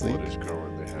Future of Sleep,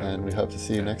 and we hope to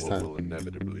see you next time.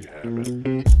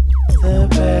 The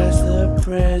past, the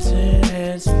present,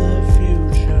 and the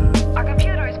future. Our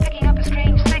computer is picking up a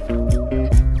strange signal.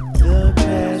 The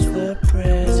past, the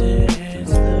present, and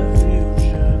the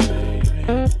future, baby.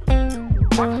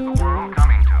 What's the world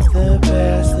coming to? The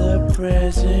past, the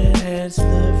present, and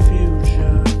the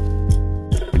future.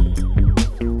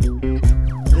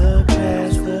 The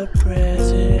past, the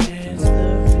present, and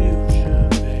the future,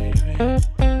 baby.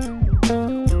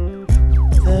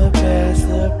 The past,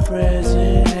 the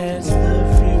present, and the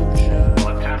future.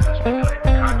 Will attempt to stimulate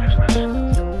consciousness.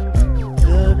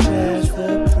 The past,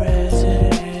 the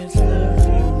present, and the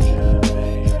future,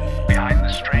 baby. Behind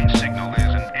the strange signal is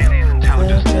an alien The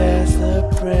intelligence. past, the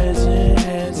present,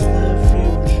 and the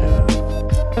future.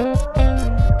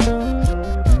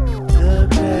 The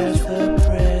past, the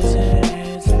present,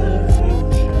 and the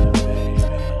future, baby.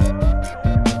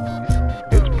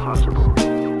 It's possible.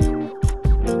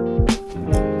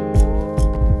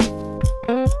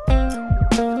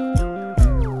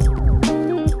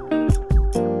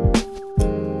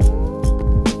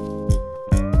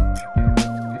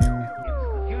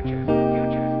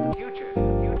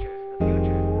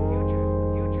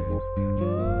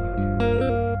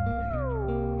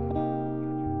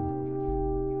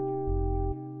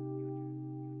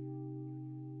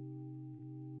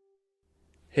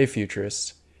 Hey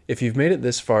Futurists, if you've made it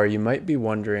this far, you might be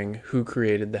wondering who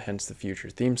created the Hence the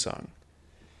Future theme song.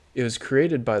 It was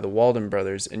created by the Walden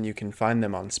Brothers, and you can find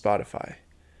them on Spotify.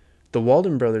 The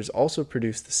Walden Brothers also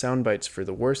produced the sound bites for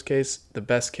the worst case, the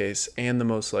best case, and the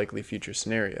most likely future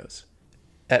scenarios.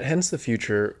 At Hence the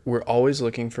Future, we're always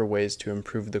looking for ways to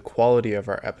improve the quality of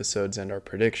our episodes and our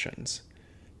predictions.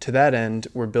 To that end,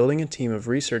 we're building a team of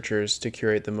researchers to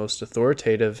curate the most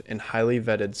authoritative and highly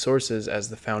vetted sources as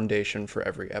the foundation for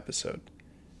every episode.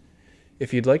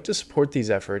 If you'd like to support these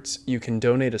efforts, you can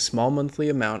donate a small monthly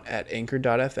amount at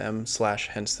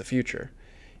anchor.fm/hencethefuture.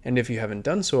 And if you haven't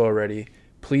done so already,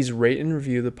 please rate and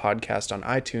review the podcast on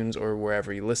iTunes or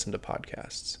wherever you listen to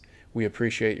podcasts. We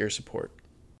appreciate your support.